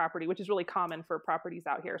our property, which is really common for properties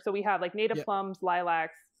out here. So we have like native plums,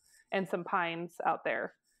 lilacs, and some pines out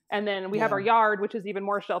there. And then we have our yard, which is even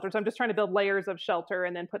more sheltered. So I'm just trying to build layers of shelter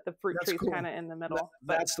and then put the fruit trees kind of in the middle.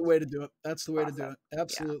 That's the way to do it. That's the way to do it.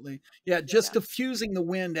 Absolutely. Yeah. Just diffusing the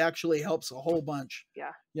wind actually helps a whole bunch.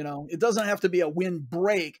 Yeah. It doesn't have to be a wind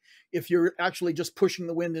break if you're actually just pushing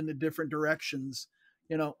the wind into different directions,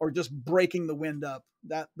 or just breaking the wind up.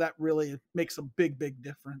 That really makes a big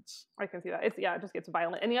difference. I can see that. It just gets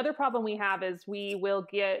violent. And the other problem we have is we will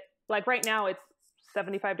get, like right now it's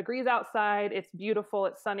 75 degrees outside. It's beautiful.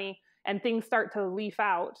 It's sunny. And things start to leaf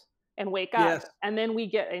out and wake up. Yes. And then we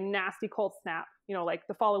get a nasty cold snap, like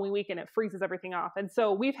the following week, and it freezes everything off. And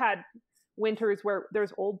so we've had winters where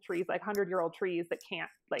there's old trees, like 100-year-old trees that can't,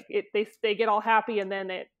 they get all happy and then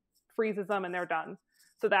it freezes them and they're done.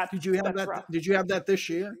 So Did you have that? rough. Did you have that this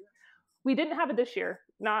year? We didn't have it this year.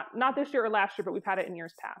 Not this year or last year, but we've had it in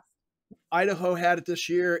years past. Idaho had it this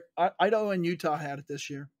year. Idaho and Utah had it this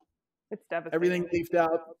year. It's devastating. Everything leafed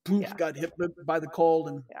out. Poof, got hit by the cold,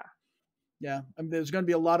 and I mean, there's going to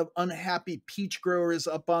be a lot of unhappy peach growers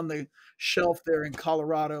up on the shelf there in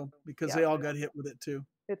Colorado because they all got hit with it too.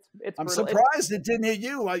 It's I'm brutal. surprised it didn't hit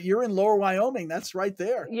you. You're in Lower Wyoming. That's right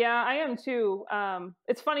there. Yeah, I am too.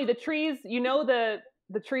 It's funny, the trees.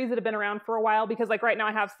 The trees that have been around for a while, because like right now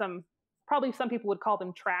I have probably some people would call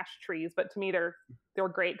them trash trees, but to me they're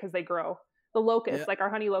great because they grow. The locusts, like our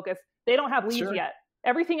honey locust, they don't have leaves yet.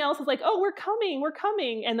 Everything else is like, oh, we're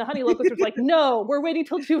coming. And the honey locust was like, no, we're waiting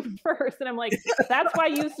till June 1st. And I'm like, that's why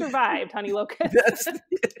you survived, honey locust.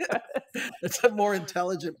 That's a more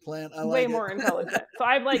intelligent plant. I like Way more intelligent. So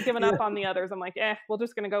I've given up on the others. I'm like, we're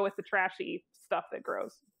just going to go with the trashy stuff that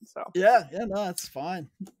grows. So no, that's fine.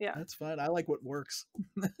 Yeah, that's fine. I like what works.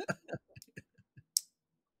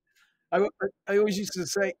 I always used to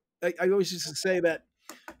say that,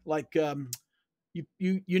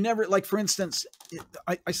 you never, like, for instance,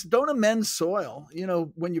 I don't amend soil,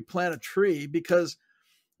 when you plant a tree, because,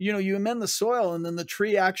 you amend the soil and then the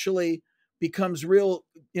tree actually becomes real,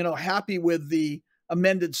 happy with the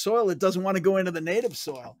amended soil. It doesn't want to go into the native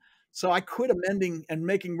soil. So I quit amending and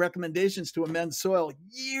making recommendations to amend soil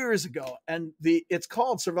years ago. And it's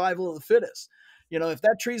called survival of the fittest. If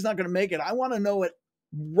that tree's not going to make it, I want to know it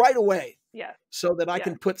right away. Yeah. So that I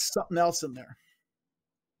can put something else in there.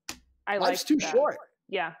 Life's too short.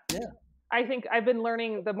 Yeah. Yeah. I think I've been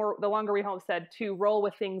learning the longer we homestead to roll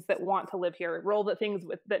with things that want to live here, roll the things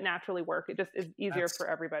that naturally work. It just is easier for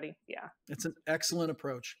everybody. Yeah. It's an excellent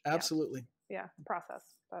approach. Absolutely. Yeah. Process.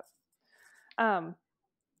 But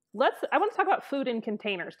I want to talk about food in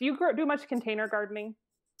containers. Do you do much container gardening?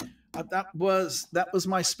 That was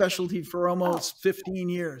my specialty for almost 15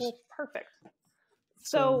 years. Well, perfect.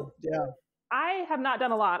 So yeah, I have not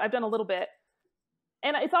done a lot. I've done a little bit.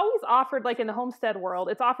 And it's always offered, like in the homestead world,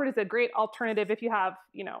 it's offered as a great alternative if you have,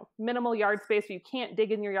 minimal yard space, or you can't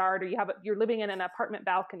dig in your yard, or you're living in an apartment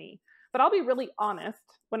balcony. But I'll be really honest,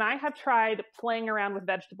 when I have tried playing around with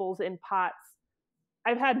vegetables in pots,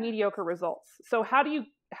 I've had mediocre results. So how do you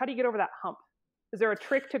get over that hump? Is there a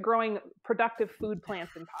trick to growing productive food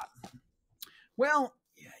plants in pots? Well,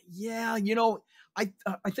 yeah, I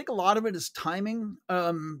think a lot of it is timing,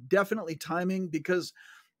 definitely timing, because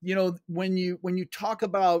when you talk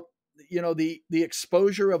about the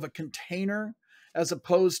exposure of a container as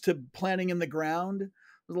opposed to planting in the ground,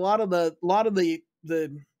 a lot of the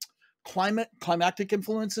climatic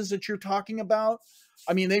influences that you're talking about,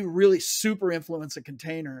 I mean, they really super influence a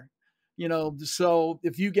container. So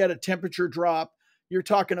if you get a temperature drop, you're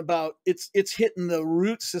talking about it's hitting the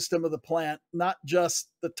root system of the plant, not just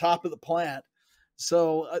the top of the plant.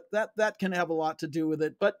 So that can have a lot to do with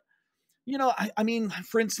it. But I mean,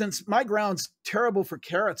 for instance, my ground's terrible for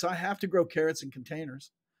carrots. I have to grow carrots in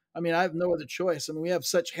containers. I mean, I have no other choice. I mean, we have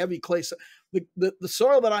such heavy clay. The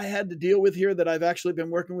soil that I had to deal with here, that I've actually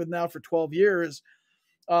been working with now for 12 years,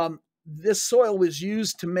 this soil was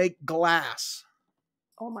used to make glass.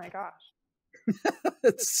 Oh my gosh.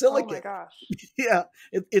 It's silicate. Oh my gosh. Yeah.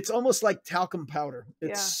 It's almost like talcum powder.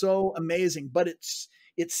 It's so amazing, but it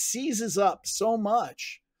seizes up so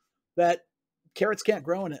much that carrots can't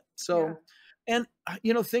grow in it. So, and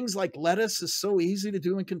things like lettuce is so easy to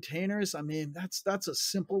do in containers. I mean, that's a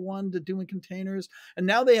simple one to do in containers. And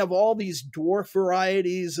now they have all these dwarf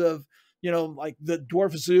varieties of, like the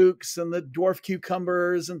dwarf zooks and the dwarf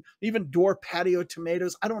cucumbers and even dwarf patio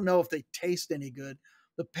tomatoes. I don't know if they taste any good.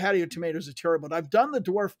 The patio tomatoes are terrible, but I've done the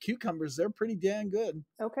dwarf cucumbers. They're pretty dang good.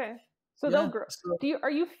 Okay. So they'll grow.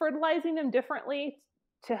 Are you fertilizing them differently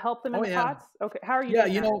to help them in the pots? Okay. How are you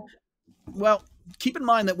doing that? Well, keep in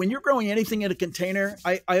mind that when you're growing anything in a container,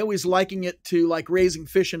 I always liken it to like raising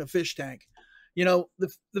fish in a fish tank. The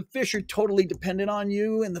fish are totally dependent on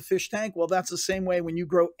you in the fish tank. Well, that's the same way when you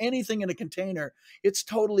grow anything in a container, it's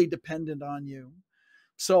totally dependent on you.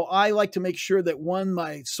 So I like to make sure that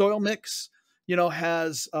my soil mix,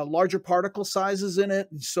 has larger particle sizes in it,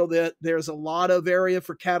 so that there's a lot of area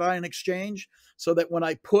for cation exchange, so that when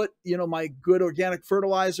I put, my good organic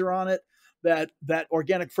fertilizer on it, that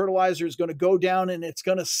organic fertilizer is going to go down and it's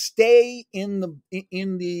going to stay in the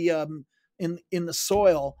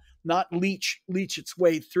soil, not leach its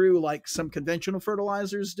way through like some conventional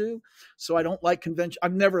fertilizers do. So I don't like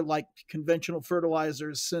I've never liked conventional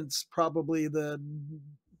fertilizers since probably the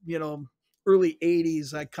early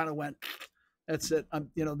 80s. I kind of went, that's it.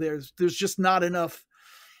 There's just not enough.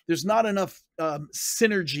 There's not enough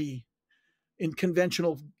synergy in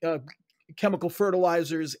conventional chemical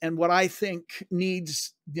fertilizers, and what I think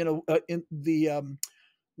needs, in the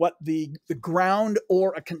what the ground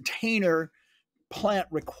or a container plant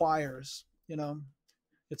requires.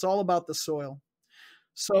 It's all about the soil.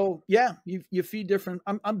 So yeah, you feed different.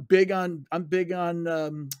 I'm big on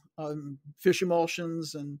fish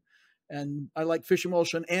emulsions, and I like fish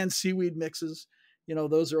emulsion and seaweed mixes.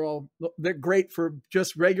 Those are they're great for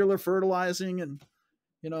just regular fertilizing, and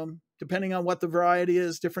depending on what the variety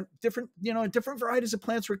is, different varieties of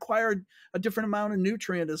plants require a different amount of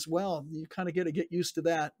nutrient as well. You kind of get used to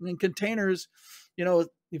that. And in containers,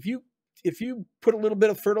 if you put a little bit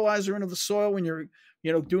of fertilizer into the soil when you're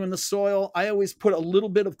doing the soil, I always put a little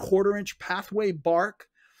bit of 1/4-inch pathway bark,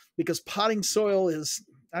 because potting soil is,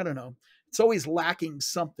 I don't know, it's always lacking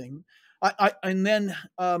something. I tend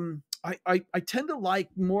to like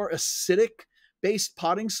more acidic based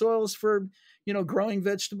potting soils for growing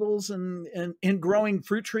vegetables and growing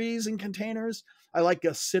fruit trees in containers. I like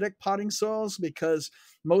acidic potting soils because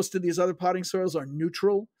most of these other potting soils are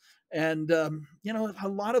neutral, and a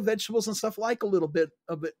lot of vegetables and stuff like a little bit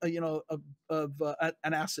of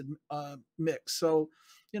an acid mix. So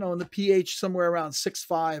in the pH somewhere around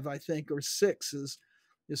 6.5, I think, or 6 is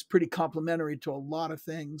pretty complementary to a lot of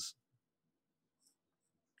things.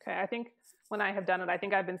 Okay, I think when I have done it, I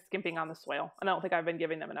think I've been skimping on the soil. I don't think I've been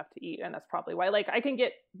giving them enough to eat. And that's probably why. Like, I can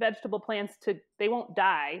get vegetable plants they won't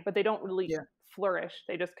die, but they don't really flourish.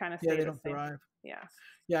 They just kind of stay they the don't same. thrive. Yeah.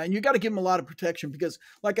 Yeah. And you got to give them a lot of protection because,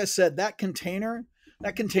 like I said, that container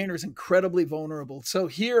is incredibly vulnerable. So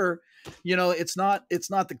here, it's not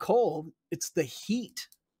the cold, it's the heat.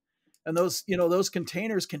 And those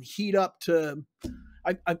containers can heat up to,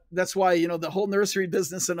 that's why, the whole nursery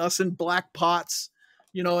business and us in black pots,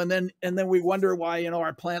 and then we wonder why,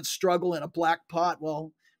 our plants struggle in a black pot.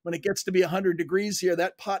 Well, when it gets to be 100 degrees here,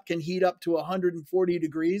 that pot can heat up to 140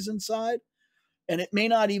 degrees inside, and it may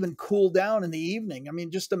not even cool down in the evening. I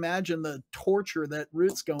mean, just imagine the torture that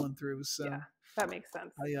root's going through. So yeah, that makes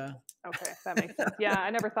sense. Okay, that makes sense. Yeah, I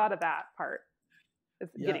never thought of that part.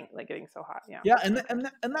 It's getting so hot. Yeah. Yeah,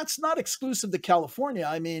 and that's not exclusive to California.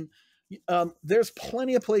 I mean, there's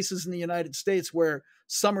plenty of places in the United States where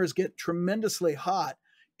summers get tremendously hot,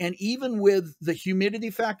 and even with the humidity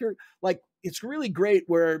factor, like it's really great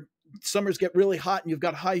where summers get really hot and you've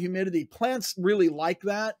got high humidity. Plants really like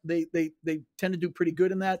that. They tend to do pretty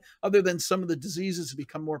good in that, other than some of the diseases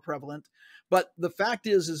become more prevalent. But the fact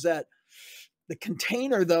is that the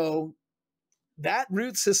container, though, that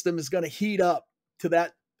root system is going to heat up to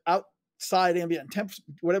that outside ambient temperature,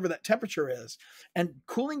 whatever that temperature is, and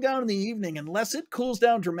cooling down in the evening, unless it cools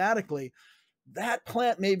down dramatically, that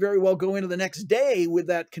plant may very well go into the next day with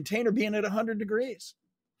that container being at 100 degrees.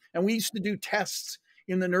 And we used to do tests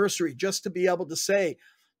in the nursery just to be able to say,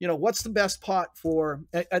 what's the best pot for,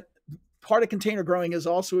 part of container growing is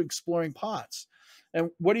also exploring pots.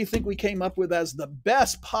 And what do you think we came up with as the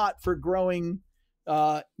best pot for growing,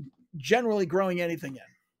 generally growing anything in?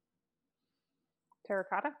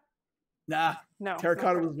 Terracotta? Nah, no.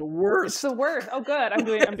 Terracotta was the worst. It's the worst. Oh, good. I'm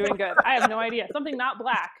doing good. I have no idea. Something not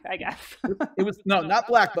black, I guess. It was not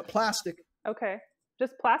black, but plastic. Okay,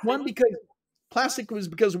 just plastic. One, because plastic was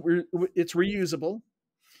because it's reusable.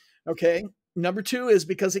 Okay. Number two is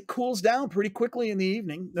because it cools down pretty quickly in the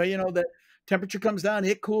evening. That temperature comes down,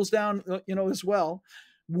 it cools down, as well.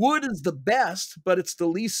 Wood is the best, but it's the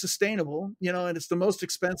least sustainable, and it's the most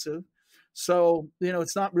expensive. So,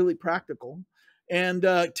 it's not really practical. And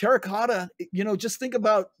terracotta, just think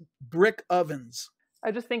about brick ovens.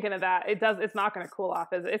 I'm just thinking of that. It's not going to cool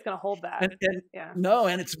off, is it? It's going to hold that. No,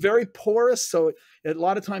 and it's very porous. So a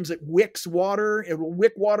lot of times it wicks water. It will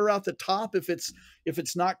wick water out the top if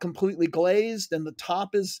it's not completely glazed and the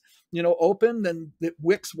top is, open, then it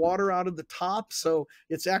wicks water out of the top. So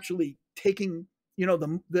it's actually taking,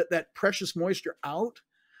 that precious moisture out.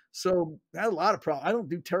 So I had a lot of problems. I don't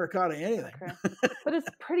do terracotta anything. Okay. But it's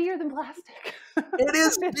prettier than plastic. It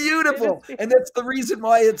is beautiful. And that's the reason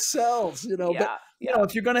why it sells, But,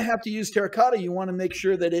 if you're going to have to use terracotta, you want to make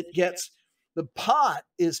sure that the pot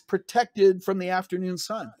is protected from the afternoon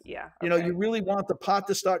sun. Yeah. Okay. You really want the pot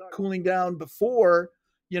to start cooling down before,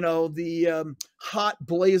 the hot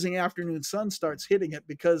blazing afternoon sun starts hitting it.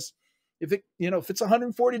 Because if it's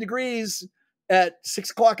 140 degrees at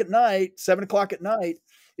 6 o'clock at night, 7 o'clock at night,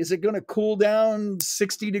 is it going to cool down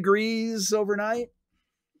 60 degrees overnight?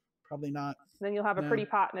 Probably not. Then you'll have a pretty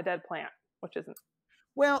pot and a dead plant, which isn't.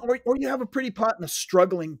 Well, or you have a pretty pot and a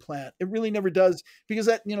struggling plant. It really never does, because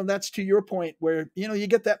that's to your point where, you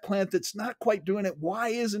get that plant that's not quite doing it. Why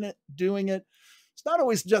isn't it doing it? It's not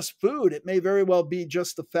always just food. It may very well be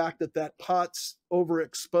just the fact that pot's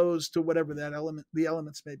overexposed to whatever the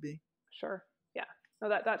elements may be. Sure. Yeah. No,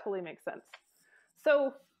 that totally makes sense.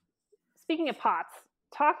 So speaking of pots,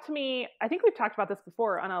 talk to me. I think we've talked about this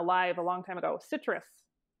before on a live a long time ago. Citrus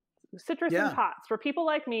in pots. For people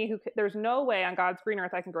like me there's no way on God's green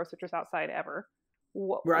earth I can grow citrus outside ever.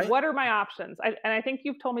 Right. What are my options? And I think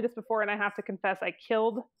you've told me this before, and I have to confess, I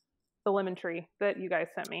killed the lemon tree that you guys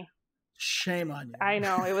sent me. Shame on you. I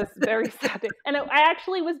know, it was very sad. And I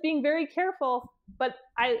actually was being very careful, but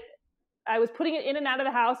I was putting it in and out of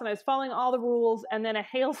the house, and I was following all the rules, and then a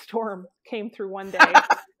hailstorm came through one day.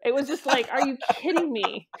 It was just like, are you kidding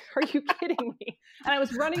me? Are you kidding me? And I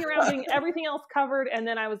was running around getting everything else covered, and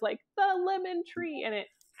then I was like, the lemon tree, and it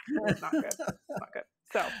was not good. It's not good.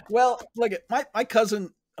 So, well, look at my cousin.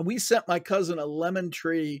 We sent my cousin a lemon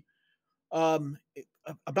tree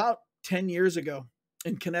about 10 years ago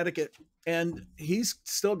in Connecticut, and he's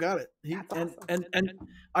still got it. Awesome. And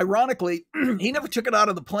ironically, he never took it out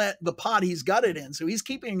of the pot he's got it in. So he's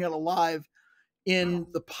keeping it alive in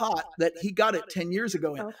the pot that he got it 10 years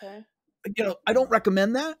ago in. Okay. I don't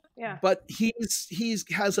recommend that. Yeah. But he's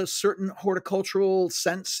has a certain horticultural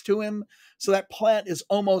sense to him. So that plant is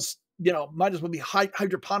almost, might as well be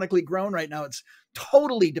hydroponically grown right now. It's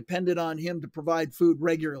totally dependent on him to provide food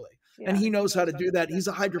regularly. Yeah. And he knows how to do that. He's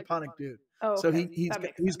a hydroponic dude. Oh, okay. So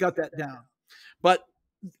he's got that down. But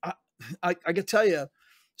I can tell you,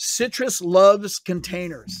 citrus loves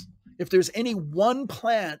containers. If there's any one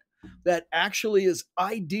plant that actually is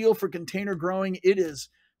ideal for container growing, it is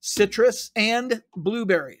citrus and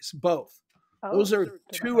blueberries, both. Those are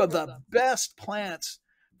two of the best plants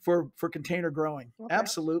for container growing. Okay.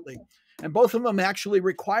 Absolutely. And both of them actually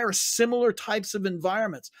require similar types of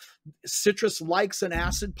environments. Citrus likes an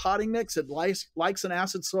acid potting mix. It likes an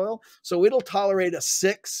acid soil. So it'll tolerate a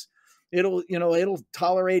 6. It'll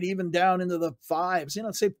tolerate even down into the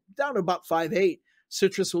 5s, say down to about 5.8.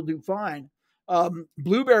 Citrus will do fine.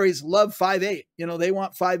 Blueberries love 5.8. They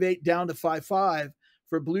want 5.8 down to 5.5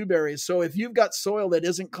 for blueberries. So if you've got soil that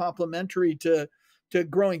isn't complementary to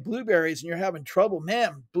growing blueberries and you're having trouble,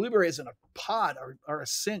 man, blueberries in a pot are a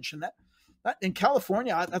cinch. And that in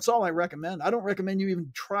California, that's all I recommend. I don't recommend you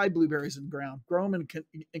even try blueberries in ground. Grow them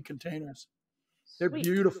in containers. They're Sweet.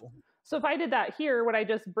 beautiful. So if I did that here, would I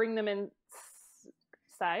just bring them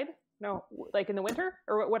inside? No, like in the winter,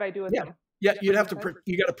 or what would I do with them? Yeah, you got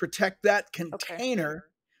to protect that container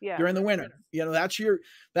during the winter.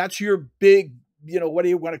 That's your big, what do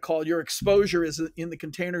you want to call it? Your exposure is in the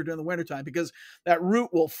container during the wintertime, because that root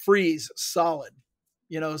will freeze solid.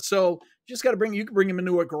 So you just got to you can bring them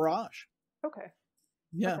into a garage. Okay.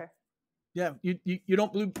 Yeah. Okay. Yeah. You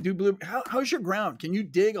don't do blue. How's your ground? Can you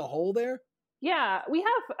dig a hole there? Yeah, we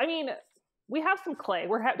have some clay.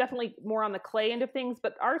 We're definitely more on the clay end of things,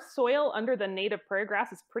 but our soil under the native prairie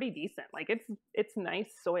grass is pretty decent. Like it's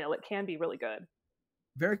nice soil. It can be really good.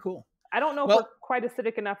 Very cool. I don't know if we're quite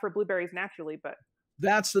acidic enough for blueberries naturally, but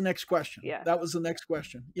that's the next question. Yeah. That was the next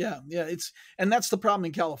question. Yeah. And that's the problem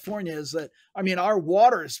in California is that, our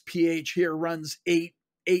water's pH here runs 8,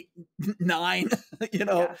 9,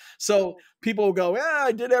 so people will go,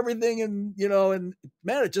 I did everything. And, and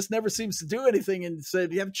man, it just never seems to do anything. And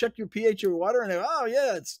said, you have to check your pH of your water. And they go, oh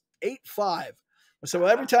yeah, it's 8.5. So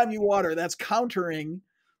every time you water, that's countering,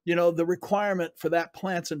 the requirement for that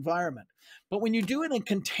plant's environment. But when you do it in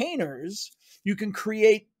containers, you can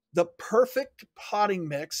create the perfect potting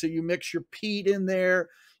mix. So you mix your peat in there,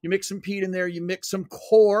 you mix some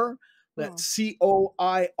core. That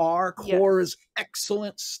COIR core is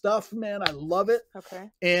excellent stuff, man. I love it.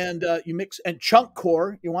 Okay. And you mix and chunk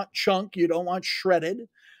core. You want chunk. You don't want shredded.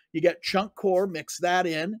 You get chunk core. Mix that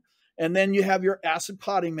in, and then you have your acid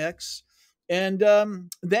potting mix, and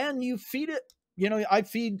then you feed it. I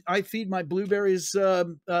feed my blueberries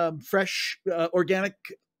fresh organic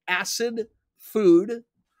acid food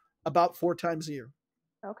about 4 times a year.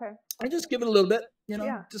 Okay. I just give it a little bit.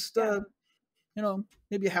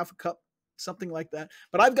 Maybe a half a cup, something like that.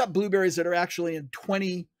 But I've got blueberries that are actually in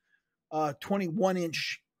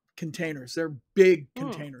 21-inch containers. They're big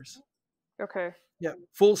containers. Okay. Yeah,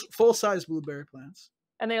 full size blueberry plants.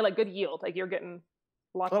 And they're like good yield. Like you're getting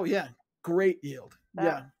lots. Oh yeah, great yield.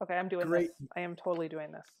 Yeah. Okay, I'm doing this. I am totally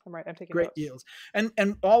doing this. I'm taking great notes. Yields.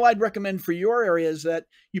 And all I'd recommend for your area is that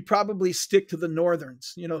you probably stick to the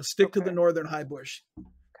northerns. Stick to the northern high bush.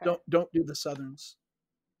 Okay. Don't do the southerns.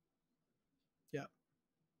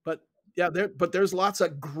 But there's lots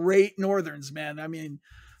of great northerns, man.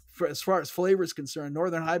 As far as flavor is concerned,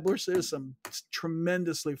 northern high bush, there's some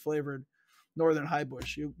tremendously flavored northern high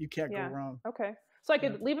bush. You can't go wrong. Okay. So I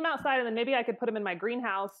could leave them outside, and then maybe I could put them in my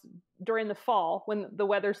greenhouse during the fall when the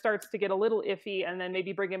weather starts to get a little iffy, and then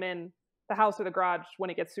maybe bring them in the house or the garage when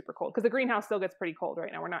it gets super cold. Because the greenhouse still gets pretty cold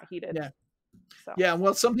right now. We're not heated. Yeah. So. Yeah,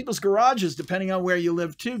 well, some people's garages, depending on where you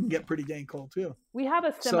live too, can get pretty dang cold too. We have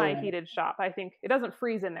a semi-heated shop. I think it doesn't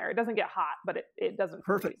freeze in there. It doesn't get hot, but it doesn't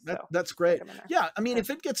perfect. freeze. That's great. Yeah, if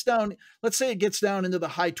it gets down, let's say it gets down into the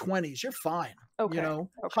high 20s, you're fine. Okay.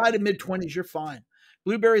 High to mid 20s, you're fine.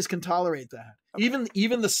 Blueberries can tolerate that. Okay.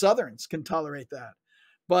 Even the southerns can tolerate that.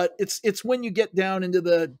 But it's when you get down into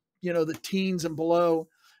the the teens and below,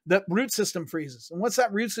 that root system freezes. And once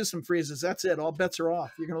that root system freezes, that's it. All bets are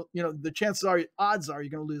off. You're gonna, the odds are you're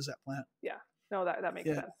gonna lose that plant. Yeah. No, that makes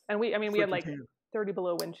sense. And we had like 30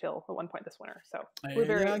 below wind chill at one point this winter. So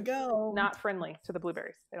blueberries not friendly to the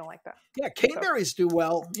blueberries. They don't like that. Yeah, caneberries do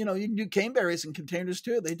well. You can do caneberries in containers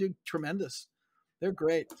too. They do tremendous. They're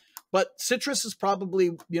great. But citrus is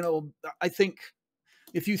probably, I think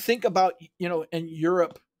if you think about, in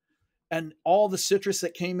Europe, and all the citrus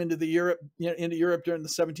that came into Europe during the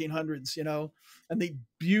 1700s, and the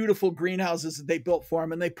beautiful greenhouses that they built for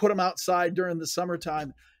them, and they put them outside during the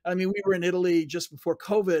summertime. We were in Italy just before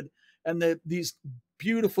COVID, and these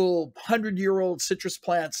beautiful 100-year-old citrus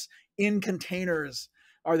plants in containers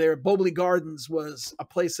are there. Boboli Gardens was a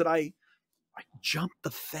place that I jumped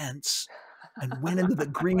the fence and went into the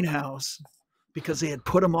greenhouse because they had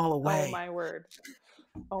put them all away. Oh my word.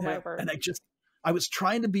 Oh my word. And I was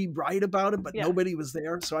trying to be right about it, but Yeah. nobody was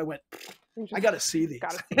there. So I went, You just I got to see these.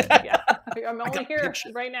 gotta see it. Yeah. I'm only here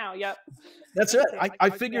pictures. right now. Yep. That's it. I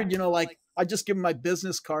figured, Yeah. like I just give them my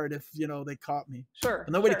business card if, they caught me. Sure.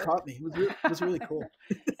 But nobody sure. caught me. It was really cool.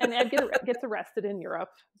 And Ed gets arrested in Europe.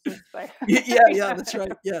 Yeah, that's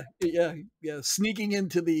right. Yeah. Sneaking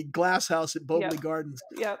into the glass house at Bobley Yep. Gardens.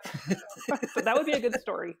 Yep. So that would be a good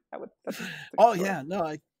story. That's a good Oh story. yeah,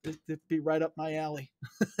 no, it'd be right up my alley.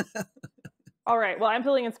 All right. Well, I'm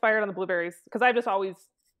feeling inspired on the blueberries because I've just always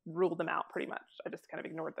ruled them out pretty much. I just kind of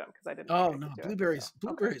ignored them because I didn't. Oh no, blueberries.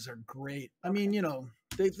 Blueberries are great. I mean,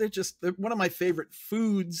 they're one of my favorite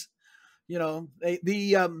foods.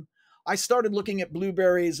 I started looking at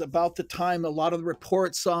blueberries about the time a lot of the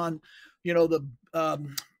reports on, the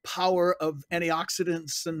power of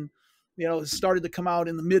antioxidants and, started to come out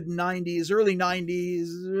in the mid 90s, early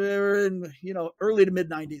 90s, early to mid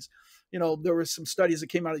 90s. There were some studies that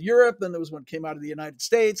came out of Europe, then there was one that came out of the United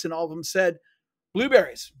States, and all of them said,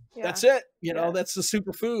 blueberries. Yeah. That's it. That's the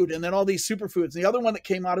superfood. And then all these superfoods. The other one that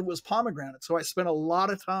came out of it was pomegranate. So I spent a lot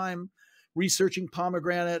of time researching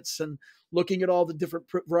pomegranates and looking at all the different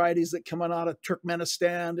varieties that come out of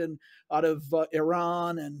Turkmenistan and out of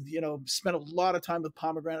Iran, and spent a lot of time with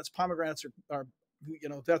pomegranates. Pomegranates are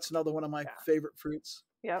that's another one of my favorite fruits.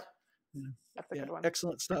 Yep, that's a good one.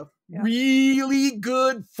 Excellent stuff. Yeah. Really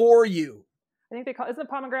good for you. I think isn't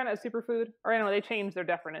pomegranate a superfood? Or I don't know, they change their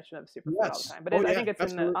definition of superfood all the time, but I think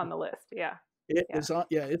it's on the list. Yeah. It is on.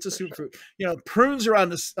 Yeah, it's a superfood. Sure. Prunes are are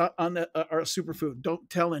a superfood. Don't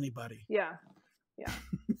tell anybody. Yeah.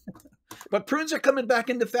 But prunes are coming back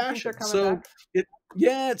into fashion. So back.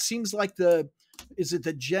 It seems like is it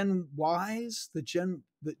the Gen Ys?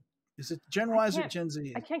 Is it Gen Ys or Gen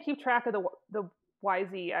Z? I can't keep track of the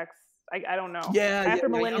YZX. I don't know. Yeah. After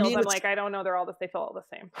millennials, I'm like, I don't know. They feel all the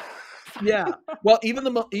same. Yeah. Well, even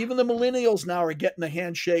the millennials now are getting the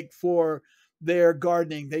handshake for their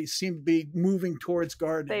gardening. They seem to be moving towards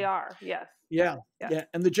gardening. They are. Yes. Yeah.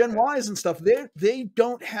 And the Gen Ys and stuff, they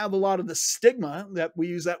don't have a lot of the stigma that we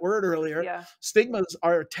used that word earlier. Yeah. Stigmas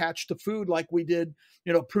are attached to food like we did,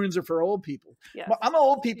 prunes are for old people. Yes. Well, I'm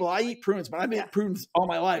old people. I eat prunes, but I've eaten prunes all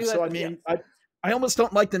my life. So, I almost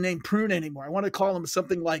don't like the name prune anymore. I want to call them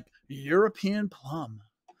something like European plum.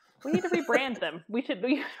 We need to rebrand them. They just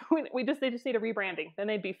need a rebranding. Then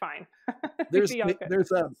they'd be fine. There's a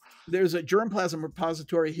germplasm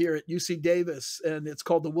repository here at UC Davis, and it's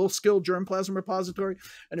called the Wolfskill Germplasm Repository.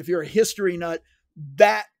 And if you're a history nut,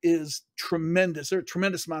 that is tremendous. There's a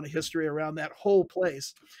tremendous amount of history around that whole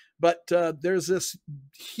place. But there's this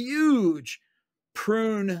huge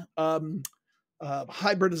prune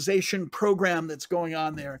hybridization program that's going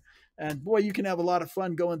on there. And boy, you can have a lot of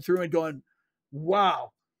fun going through and going,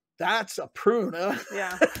 wow, that's a prune, huh?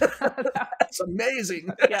 Yeah. That's amazing.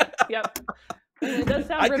 Yeah. Yep. It does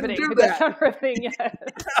sound riveting. Can do that. Does sound riveting, yes.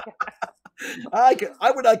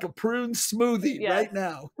 I would like a prune smoothie right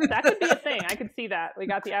now. That could be a thing. I could see that. We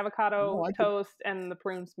got the avocado toast and the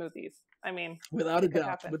prune smoothies. I mean, without a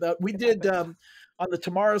doubt. We did on the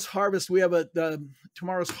Tomorrow's Harvest. We have a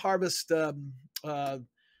Tomorrow's Harvest not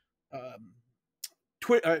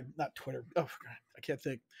Twitter. Oh, I can't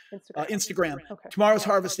think. Instagram. Okay. Tomorrow's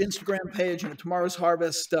Harvest Instagram page and a Tomorrow's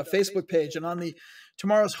Harvest Facebook page. And on the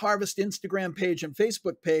Tomorrow's Harvest Instagram page and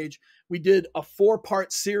Facebook page, we did a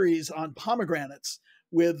 4-part series on pomegranates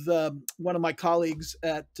with one of my colleagues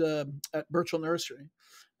at Birchall Nursery.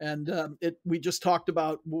 And we just talked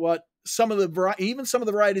about what some of the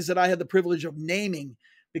varieties that I had the privilege of naming,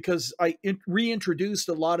 because I reintroduced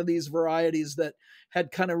a lot of these varieties that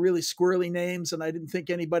had kind of really squirrely names, and I didn't think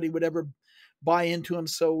anybody would ever buy into them.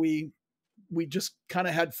 So we just kind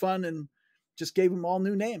of had fun and just gave them all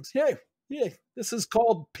new names. Hey, this is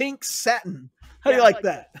called Pink Satin. How do you like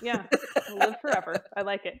that? Yeah, it'll live forever. I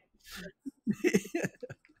like it.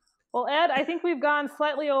 Well, Ed, I think we've gone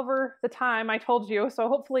slightly over the time I told you, so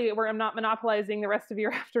hopefully I'm not monopolizing the rest of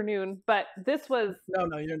your afternoon. But this was no,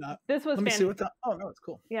 you're not. This was fantastic. Oh no, it's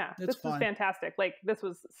cool. Yeah, this was fantastic. Like, this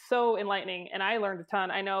was so enlightening, and I learned a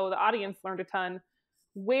ton. I know the audience learned a ton.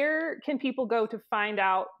 Where can people go to find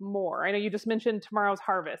out more? I know you just mentioned Tomorrow's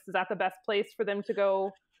Harvest. Is that the best place for them to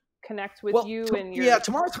go connect with you and your... Yeah,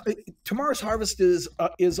 Tomorrow's Harvest is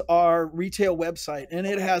our retail website, and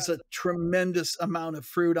it has a tremendous amount of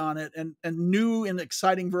fruit on it and new and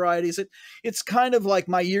exciting varieties. It's kind of like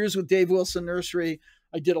my years with Dave Wilson Nursery.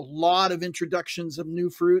 I did a lot of introductions of new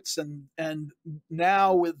fruits, and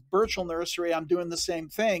now with Birchall Nursery, I'm doing the same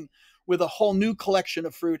thing with a whole new collection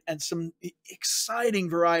of fruit and some exciting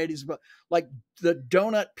varieties, like the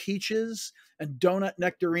donut peaches and donut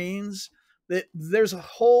nectarines. There's a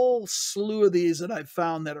whole slew of these that I've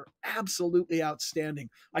found that are absolutely outstanding.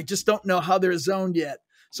 I just don't know how they're zoned yet.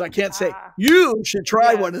 So I can't say you should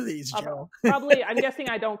try one of these, Joe. Probably, I'm guessing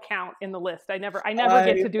I don't count in the list. I never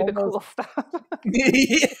get to do the cool stuff.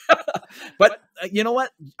 Yeah. But you know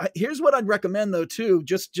what? Here's what I'd recommend though too.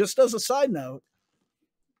 Just as a side note,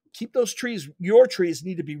 keep those trees. Your trees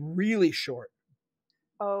need to be really short.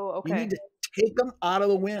 Oh, okay. You need to take them out of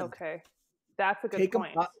the wind. Okay, that's a good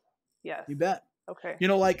point. Yes, you bet. Okay. You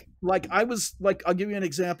know, like I'll give you an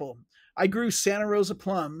example. I grew Santa Rosa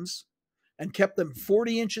plums and kept them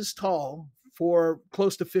 40 inches tall for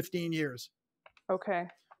close to 15 years. Okay.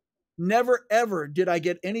 Never, ever did I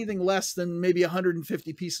get anything less than maybe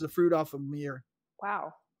 150 pieces of fruit off of them a year.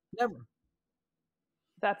 Wow. Never.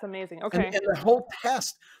 That's amazing. Okay. And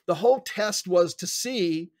the whole test was to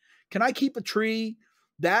see, can I keep a tree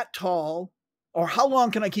that tall, or how long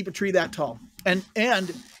can I keep a tree that tall? And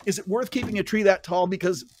is it worth keeping a tree that tall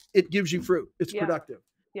because it gives you fruit? It's productive.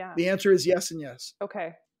 Yeah. The answer is yes and yes.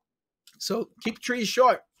 Okay. So keep trees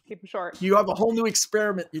short. Keep them short. You have a whole new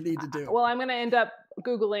experiment you need to do. Well, I'm going to end up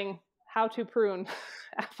Googling how to prune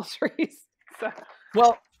apple trees. So.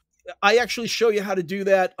 Well, I actually show you how to do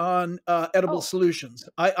that on Edible Solutions.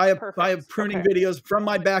 I have pruning videos from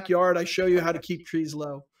my backyard. I show you how to keep trees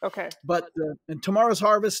low. Okay. But and Tomorrow's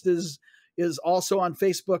Harvest is also on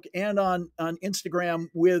Facebook and on Instagram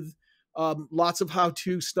with lots of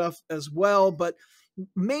how-to stuff as well. But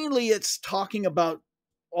mainly it's talking about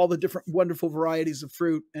all the different wonderful varieties of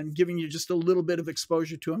fruit and giving you just a little bit of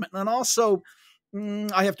exposure to them. And also,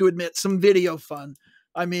 I have to admit, some video fun.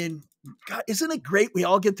 I mean, God, isn't it great? We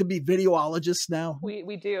all get to be videologists now.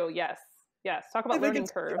 We do. Yes. Yes. Talk about learning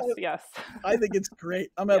curves. Yes. I think it's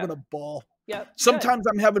great. I'm having a ball. Yep. Sometimes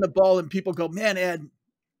I'm having a ball and people go, man, Ed,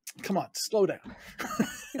 come on, slow down.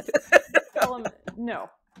 Tell them, no,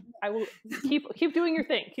 I will keep doing your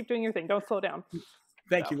thing. Keep doing your thing. Don't slow down.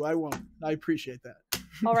 Thank you. I won't. I appreciate that.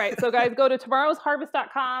 All right. So guys, go to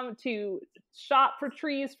tomorrowsharvest.com to shop for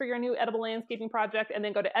trees for your new edible landscaping project, and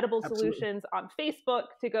then go to Edible Solutions on Facebook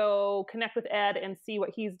to go connect with Ed and see what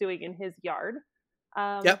he's doing in his yard.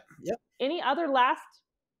 Yep. Any other last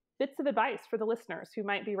bits of advice for the listeners who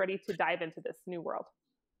might be ready to dive into this new world?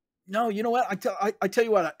 No, you know what? I tell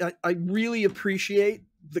you what, I really appreciate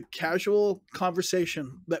the casual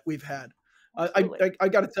conversation that we've had. I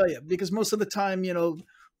got to tell you, because most of the time, you know,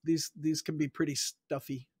 these can be pretty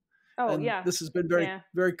stuffy. Oh, and yeah. This has been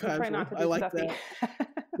very casual. I like stuffy. that.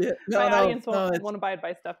 Yeah. My audience won't abide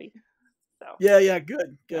by stuffy. So. Yeah,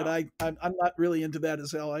 good. No. I'm not really into that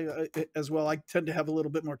as well. I tend to have a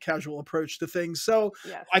little bit more casual approach to things. So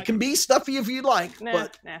yes. I can be stuffy if you'd like. We're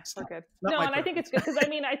good. No, and I think it's good because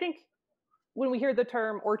I think when we hear the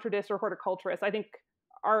term orchardist or horticulturist, I think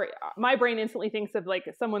my brain instantly thinks of like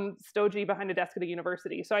someone stodgy behind a desk at a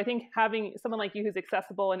university. So I think having someone like you who's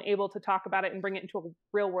accessible and able to talk about it and bring it into a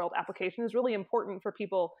real world application is really important for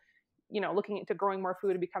people, you know, looking into growing more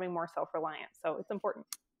food and becoming more self-reliant. So it's important.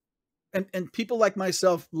 And people like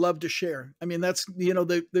myself love to share. I mean, that's, you know,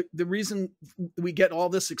 the reason we get all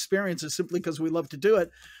this experience is simply because we love to do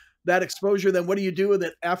it. That exposure, then what do you do with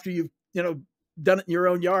it after you've, you know, done it in your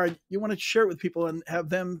own yard? You want to share it with people and have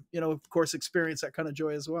them, you know, of course, experience that kind of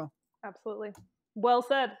joy as well. Absolutely. Well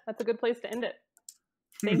said. That's a good place to end it.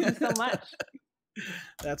 Thank you so much.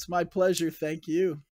 That's my pleasure. Thank you.